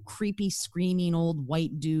a creepy, screaming old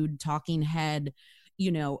white dude talking head,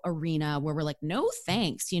 you know, arena where we're like, no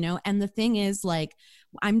thanks, you know. And the thing is, like,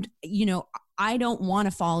 I don't want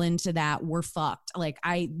to fall into that. We're fucked. Like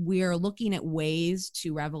we're looking at ways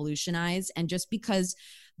to revolutionize, and just because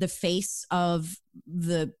the face of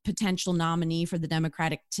the potential nominee for the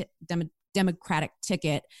Democratic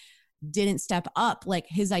ticket didn't step up, like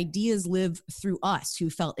his ideas live through us who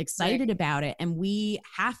felt excited about it. And we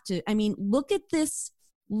have to, I mean, look at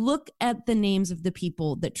the names of the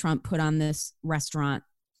people that Trump put on this restaurant.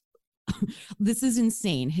 This is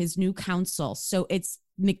insane. His new council. So it's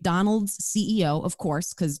McDonald's CEO, of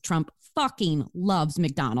course, because Trump fucking loves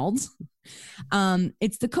McDonald's.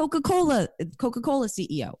 It's the Coca-Cola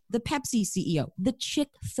CEO, the Pepsi CEO, the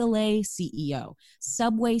Chick-fil-A CEO,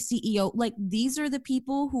 Subway CEO. Like, these are the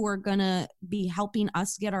people who are gonna be helping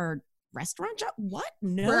us get our restaurant job. What?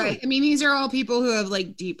 No. Right. I mean, these are all people who have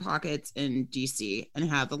like deep pockets in DC and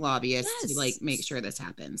have the lobbyists to like make sure this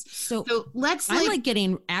happens. So I'm like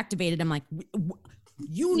getting activated. I'm like,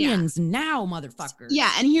 unions now, motherfucker.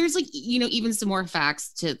 Yeah. And here's like, you know, even some more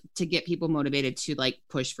facts to get people motivated to like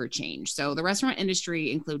push for change. So the restaurant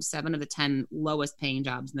industry includes 7 of the 10 lowest paying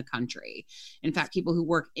jobs in the country. In fact, people who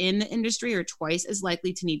work in the industry are twice as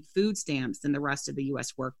likely to need food stamps than the rest of the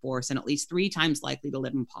US workforce, and at least 3 times likely to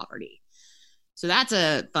live in poverty. So that's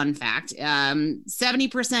a fun fact.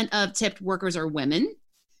 70% of tipped workers are women.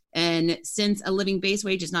 And since a living base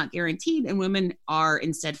wage is not guaranteed and women are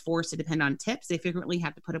instead forced to depend on tips, they frequently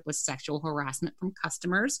have to put up with sexual harassment from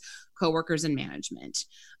customers, coworkers, and management.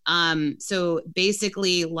 So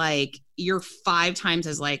basically, like, you're 5 times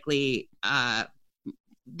as likely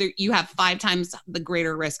you have 5 times the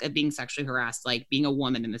greater risk of being sexually harassed, like being a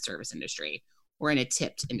woman in the service industry or in a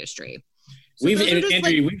tipped industry. So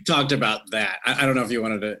we've talked about that. I don't know if you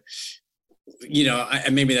wanted to,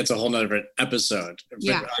 maybe that's a whole nother episode. But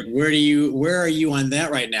Yeah. Where are you on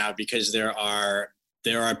that right now? Because there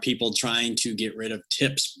are people trying to get rid of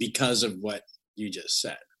tips because of what you just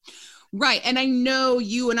said. Right. And I know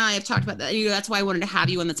you and I have talked about that. That's why I wanted to have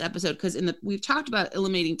you on this episode, because we've talked about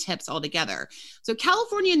eliminating tips altogether. So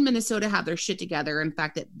California and Minnesota have their shit together. In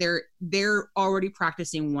fact, that they're already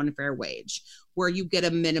practicing one fair wage, where you get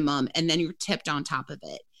a minimum and then you're tipped on top of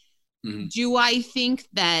it. Mm-hmm. Do I think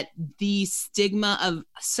that the stigma of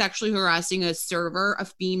sexually harassing a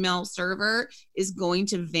female server, is going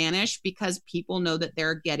to vanish because people know that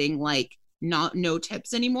they're getting like no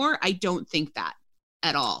tips anymore? I don't think that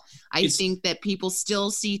at all. I think that people still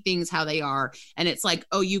see things how they are, and it's like,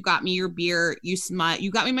 oh, you got me your beer, you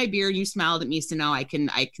got me my beer, you smiled at me, so now I can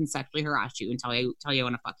sexually harass you and tell you I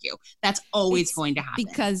want to fuck you. That's always going to happen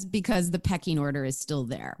because the pecking order is still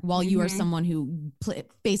there. While you are someone who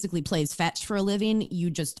basically plays fetch for a living, you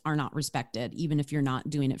just are not respected, even if you're not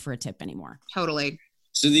doing it for a tip anymore. Totally.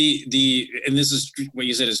 So and this is what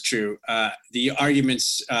you said is true. The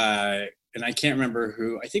arguments, and I can't remember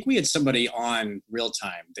who. I think we had somebody on Real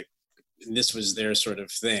Time that this was their sort of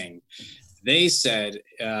thing. They said,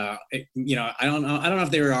 I don't know if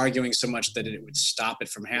they were arguing so much that it would stop it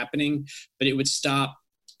from happening, but it would stop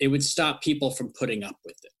people from putting up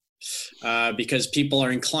with it, because people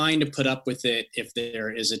are inclined to put up with it if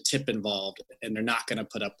there is a tip involved, and they're not going to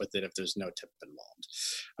put up with it if there's no tip involved.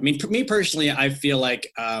 I mean, for me personally, I feel like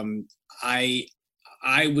I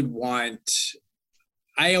would want.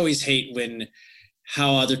 I always hate when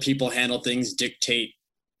how other people handle things dictate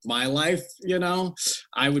my life.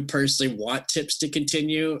 I would personally want tips to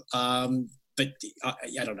continue. But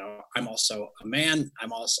I don't know. I'm also a man.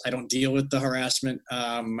 I don't deal with the harassment.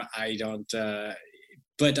 I don't,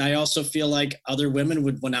 but I also feel like other women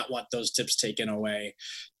would not want those tips taken away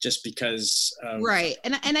just because. Right.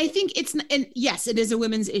 And I think and yes, it is a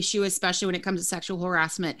women's issue, especially when it comes to sexual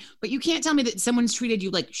harassment, but you can't tell me that someone's treated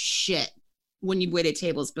you like shit when you waited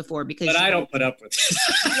tables before, because I don't put up with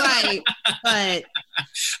it. Right. But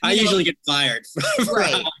I usually get fired for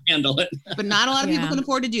right. how I handle it. But not a lot of people can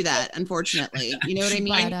afford to do that, unfortunately. You know what I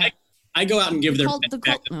mean? But, I go out and give their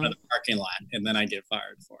back in the parking lot, and then I get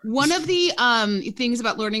fired for it. One of the things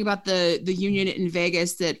about learning about the union in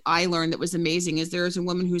Vegas that I learned that was amazing is there is a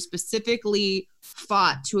woman who specifically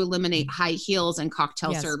fought to eliminate high heels and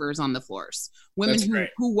cocktail servers on the floors. Women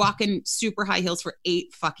who walk in super high heels for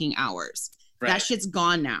 8 fucking hours. Right. That shit's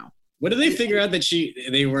gone now. What did they figure out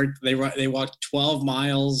that they walked 12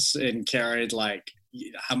 miles and carried like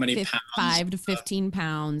how many pounds? 5 to 15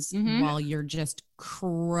 pounds while you're just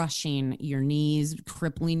crushing your knees,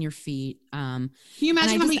 crippling your feet. Can you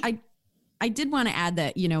imagine I did want to add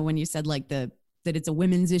that, when you said like that it's a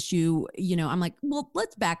women's issue, I'm like, well,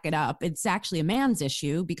 let's back it up. It's actually a man's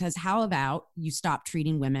issue, because how about you stop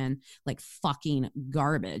treating women like fucking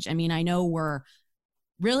garbage? I mean, I know we're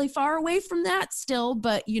really far away from that still,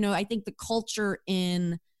 but I think the culture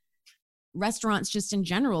in restaurants just in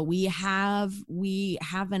general, we have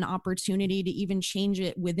an opportunity to even change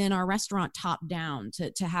it within our restaurant top down,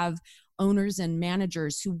 to have owners and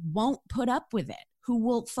managers who won't put up with it, who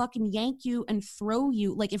will fucking yank you and throw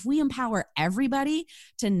you. Like, if we empower everybody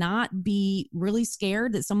to not be really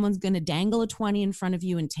scared that someone's going to dangle a 20 in front of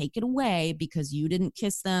you and take it away because you didn't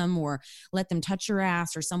kiss them or let them touch your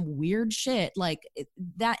ass or some weird shit, like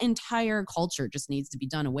that entire culture just needs to be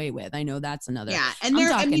done away with. I know that's another. Yeah. And I'm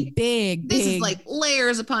talking big. This is like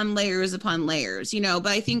layers upon layers upon layers, but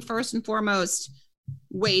I think first and foremost,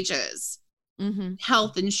 wages,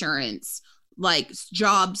 health insurance, like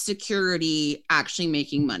job security, actually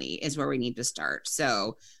making money is where we need to start.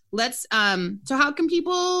 So let's so how can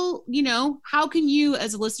people, how can you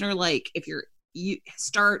as a listener, like if you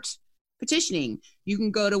start petitioning, you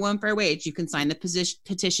can go to One Fair Wage, you can sign the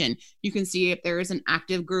petition, you can see if there is an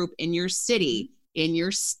active group in your city, in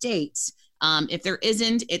your state. If there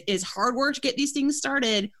isn't, it is hard work to get these things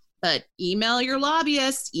started. But email your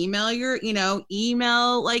lobbyists, email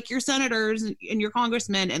like your senators and your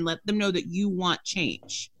congressmen, and let them know that you want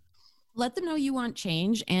change. Let them know you want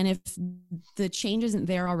change. And if the change isn't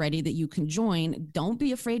there already that you can join, don't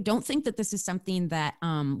be afraid. Don't think that this is something that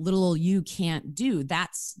little old you can't do.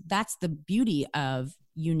 That's the beauty of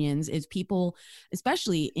unions, is people,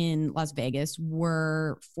 especially in Las Vegas,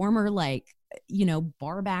 were former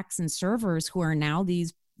barbacks and servers who are now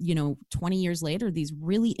these 20 years later, these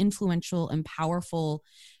really influential and powerful,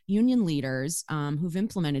 union leaders who've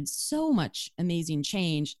implemented so much amazing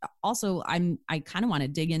change. Also, I kind of want to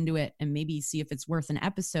dig into it and maybe see if it's worth an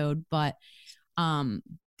episode, but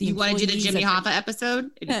you want to do the Jimmy Hoffa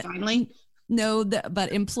episode finally? No,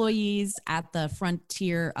 but employees at the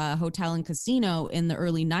Frontier Hotel and Casino in the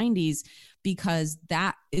early 90s, because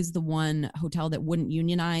that is the one hotel that wouldn't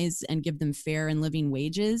unionize and give them fair and living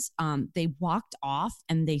wages. They walked off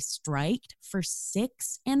and they striked for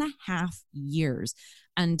 6.5 years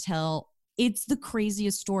until, it's the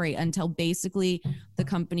craziest story, until basically the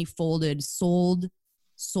company folded, sold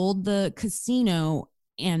the casino,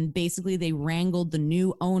 and basically they wrangled the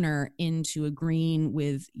new owner into agreeing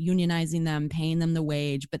with unionizing them, paying them the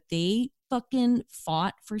wage, but they fucking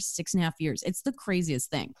fought for 6.5 years. It's the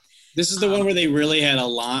craziest thing. This is the one where they really had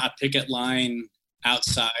a picket line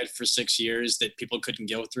outside for 6 years that people couldn't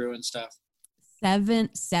go through and stuff.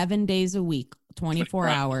 7 days a week, 24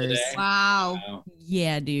 hours. Wow.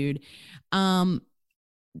 Yeah, dude.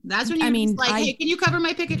 That's when you're like, hey, can you cover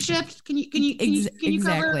my picket shift? Can you exactly.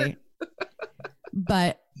 cover?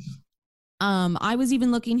 But I was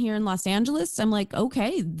even looking here in Los Angeles. I'm like,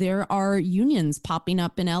 okay, there are unions popping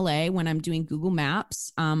up in LA when I'm doing Google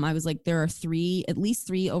Maps. I was like, there are at least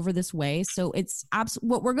three over this way. So it's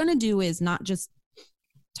what we're going to do is not just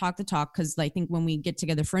talk the talk, because I think when we get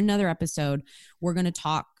together for another episode, we're going to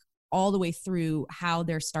talk all the way through how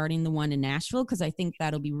they're starting the one in Nashville, because I think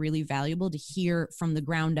that'll be really valuable to hear from the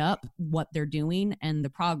ground up what they're doing and the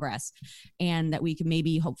progress, and that we can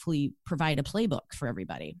maybe hopefully provide a playbook for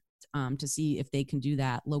everybody to see if they can do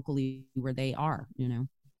that locally where they are, you know.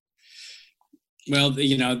 Well,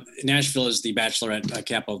 you know, Nashville is the bachelorette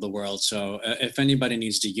capital of the world. So if anybody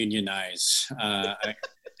needs to unionize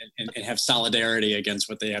and have solidarity against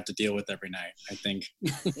what they have to deal with every night, I think.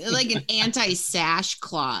 Like an anti-sash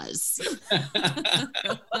clause. I'm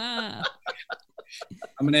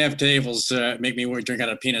going to have tables make me drink out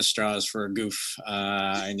of penis straws for a goof.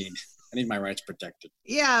 I need my rights protected.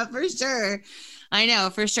 Yeah, for sure. I know,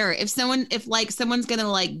 for sure. If someone's going to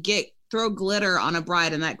like throw glitter on a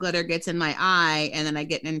bride and that glitter gets in my eye and then I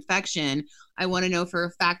get an infection, I want to know for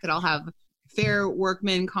a fact that I'll have fair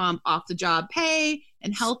workman comp off the job pay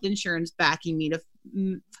and health insurance backing me to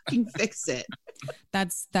fucking fix it.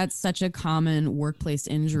 That's such a common workplace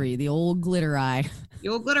injury, the old glitter eye. The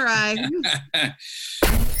old glitter eye.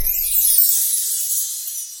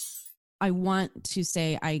 I want to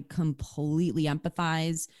say I completely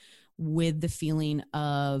empathize with the feeling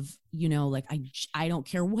of, you know, like, I don't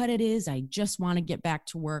care what it is. I just want to get back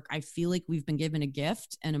to work. I feel like we've been given a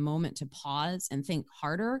gift and a moment to pause and think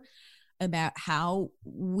harder about how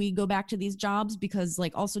we go back to these jobs, because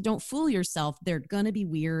like, also don't fool yourself. They're going to be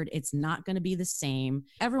weird. It's not going to be the same.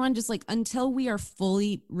 Everyone just like, until we are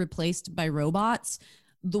fully replaced by robots,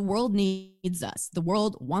 the world needs us. The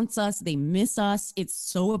world wants us. They miss us. It's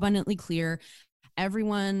so abundantly clear.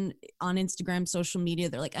 Everyone on Instagram, social media,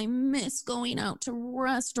 they're like, I miss going out to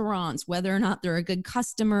restaurants, whether or not they're a good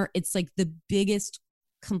customer. It's like the biggest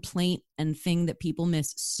complaint and thing that people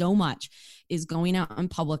miss so much is going out in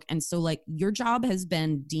public. And so like, your job has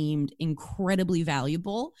been deemed incredibly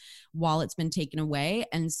valuable while it's been taken away.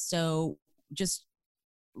 And so just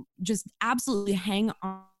absolutely hang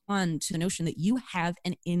on to the notion that you have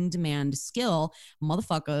an in-demand skill.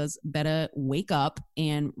 Motherfuckers better wake up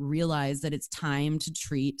and realize that it's time to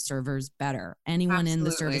treat servers better. Anyone in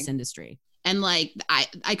the service industry. And like,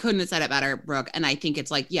 I couldn't have said it better, Brooke. And I think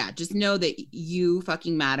it's like, yeah, just know that you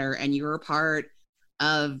fucking matter and you're a part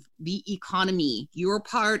of the economy. You're a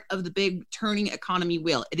part of the big turning economy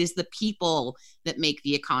wheel. It is the people that make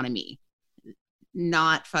the economy,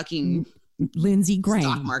 not fucking Lindsey Graham.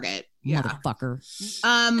 Stock market. Yeah. Motherfucker.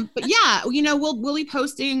 But yeah, you know, we'll be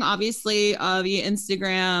posting obviously via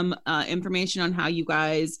Instagram information on how you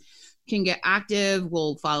guys can get active.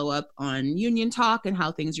 We'll follow up on Union Talk and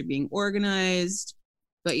how things are being organized.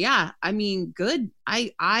 But yeah, I mean, good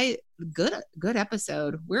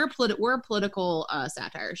episode. We're a political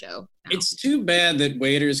satire show now. It's too bad that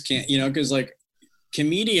waiters can't, you know, because like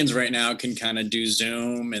comedians right now can kind of do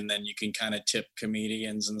Zoom and then you can kind of tip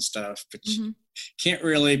comedians and stuff, but can't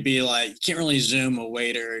really Zoom a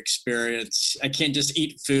waiter experience. I can't just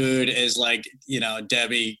eat food as like, you know,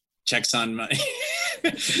 Debbie checks on money.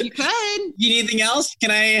 You could. You need anything else? Can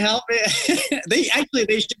I help it?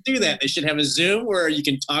 They should do that. They should have a Zoom where you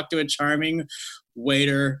can talk to a charming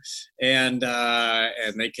waiter and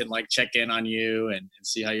they can like check in on you and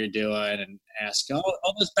see how you're doing and ask, oh,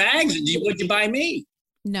 all those bags, what'd you buy me?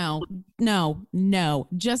 No.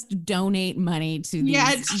 Just donate money to these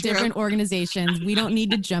Yeah, it's different true. organizations. We don't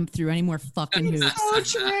need to jump through any more fucking hoops. So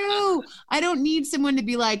true. I don't need someone to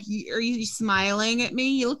be like, "Are you smiling at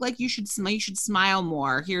me? You look like you should smile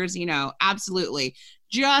more." Here's, absolutely.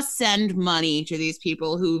 Just send money to these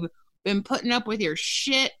people who've been putting up with your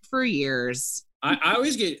shit for years. I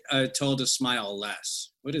always get told to smile less.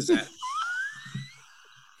 What is that?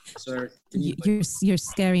 Sir, You're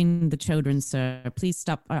scaring the children, sir. Please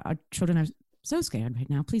stop. Our children are so scared right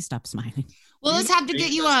now. Please stop smiling. Well, let's have to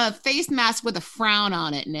get you a face mask with a frown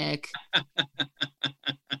on it, Nick.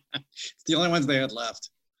 It's the only ones they had left.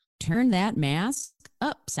 Turn that mask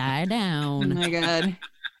upside Oh down. my God.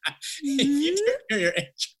 You turn your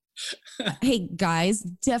age. Hey guys,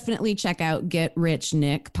 definitely check out Get Rich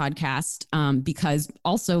Nick podcast because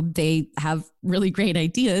also they have really great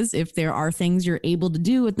ideas if there are things you're able to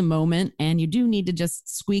do at the moment and you do need to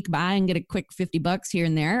just squeak by and get a quick $50 here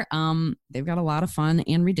and there. They've got a lot of fun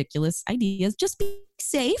and ridiculous ideas. Just be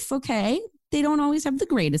safe, okay? They don't always have the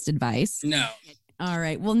greatest advice. No. All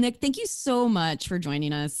right. Well, Nick, thank you so much for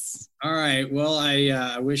joining us. All right. Well,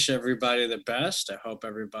 I wish everybody the best. I hope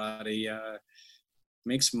everybody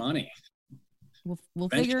makes money. We'll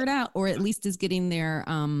figure it out, or at least is getting their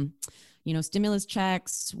stimulus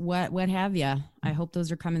checks, what have you. I hope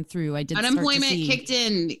those are coming through. I did. Unemployment kicked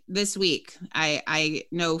in this week. I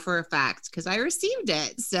know for a fact because I received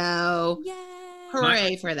it. So Yay.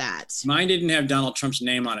 Hooray for that. Mine didn't have Donald Trump's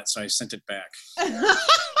name on it, so I sent it back.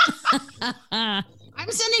 I'm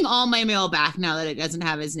sending all my mail back now that it doesn't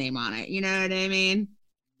have his name on it. You know what I mean?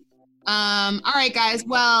 All right, guys.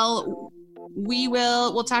 Well,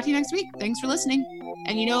 we'll talk to you next week. Thanks for listening.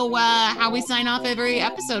 And you know how we sign off every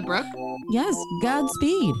episode, Brooke? Yes,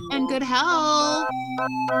 Godspeed. And good health.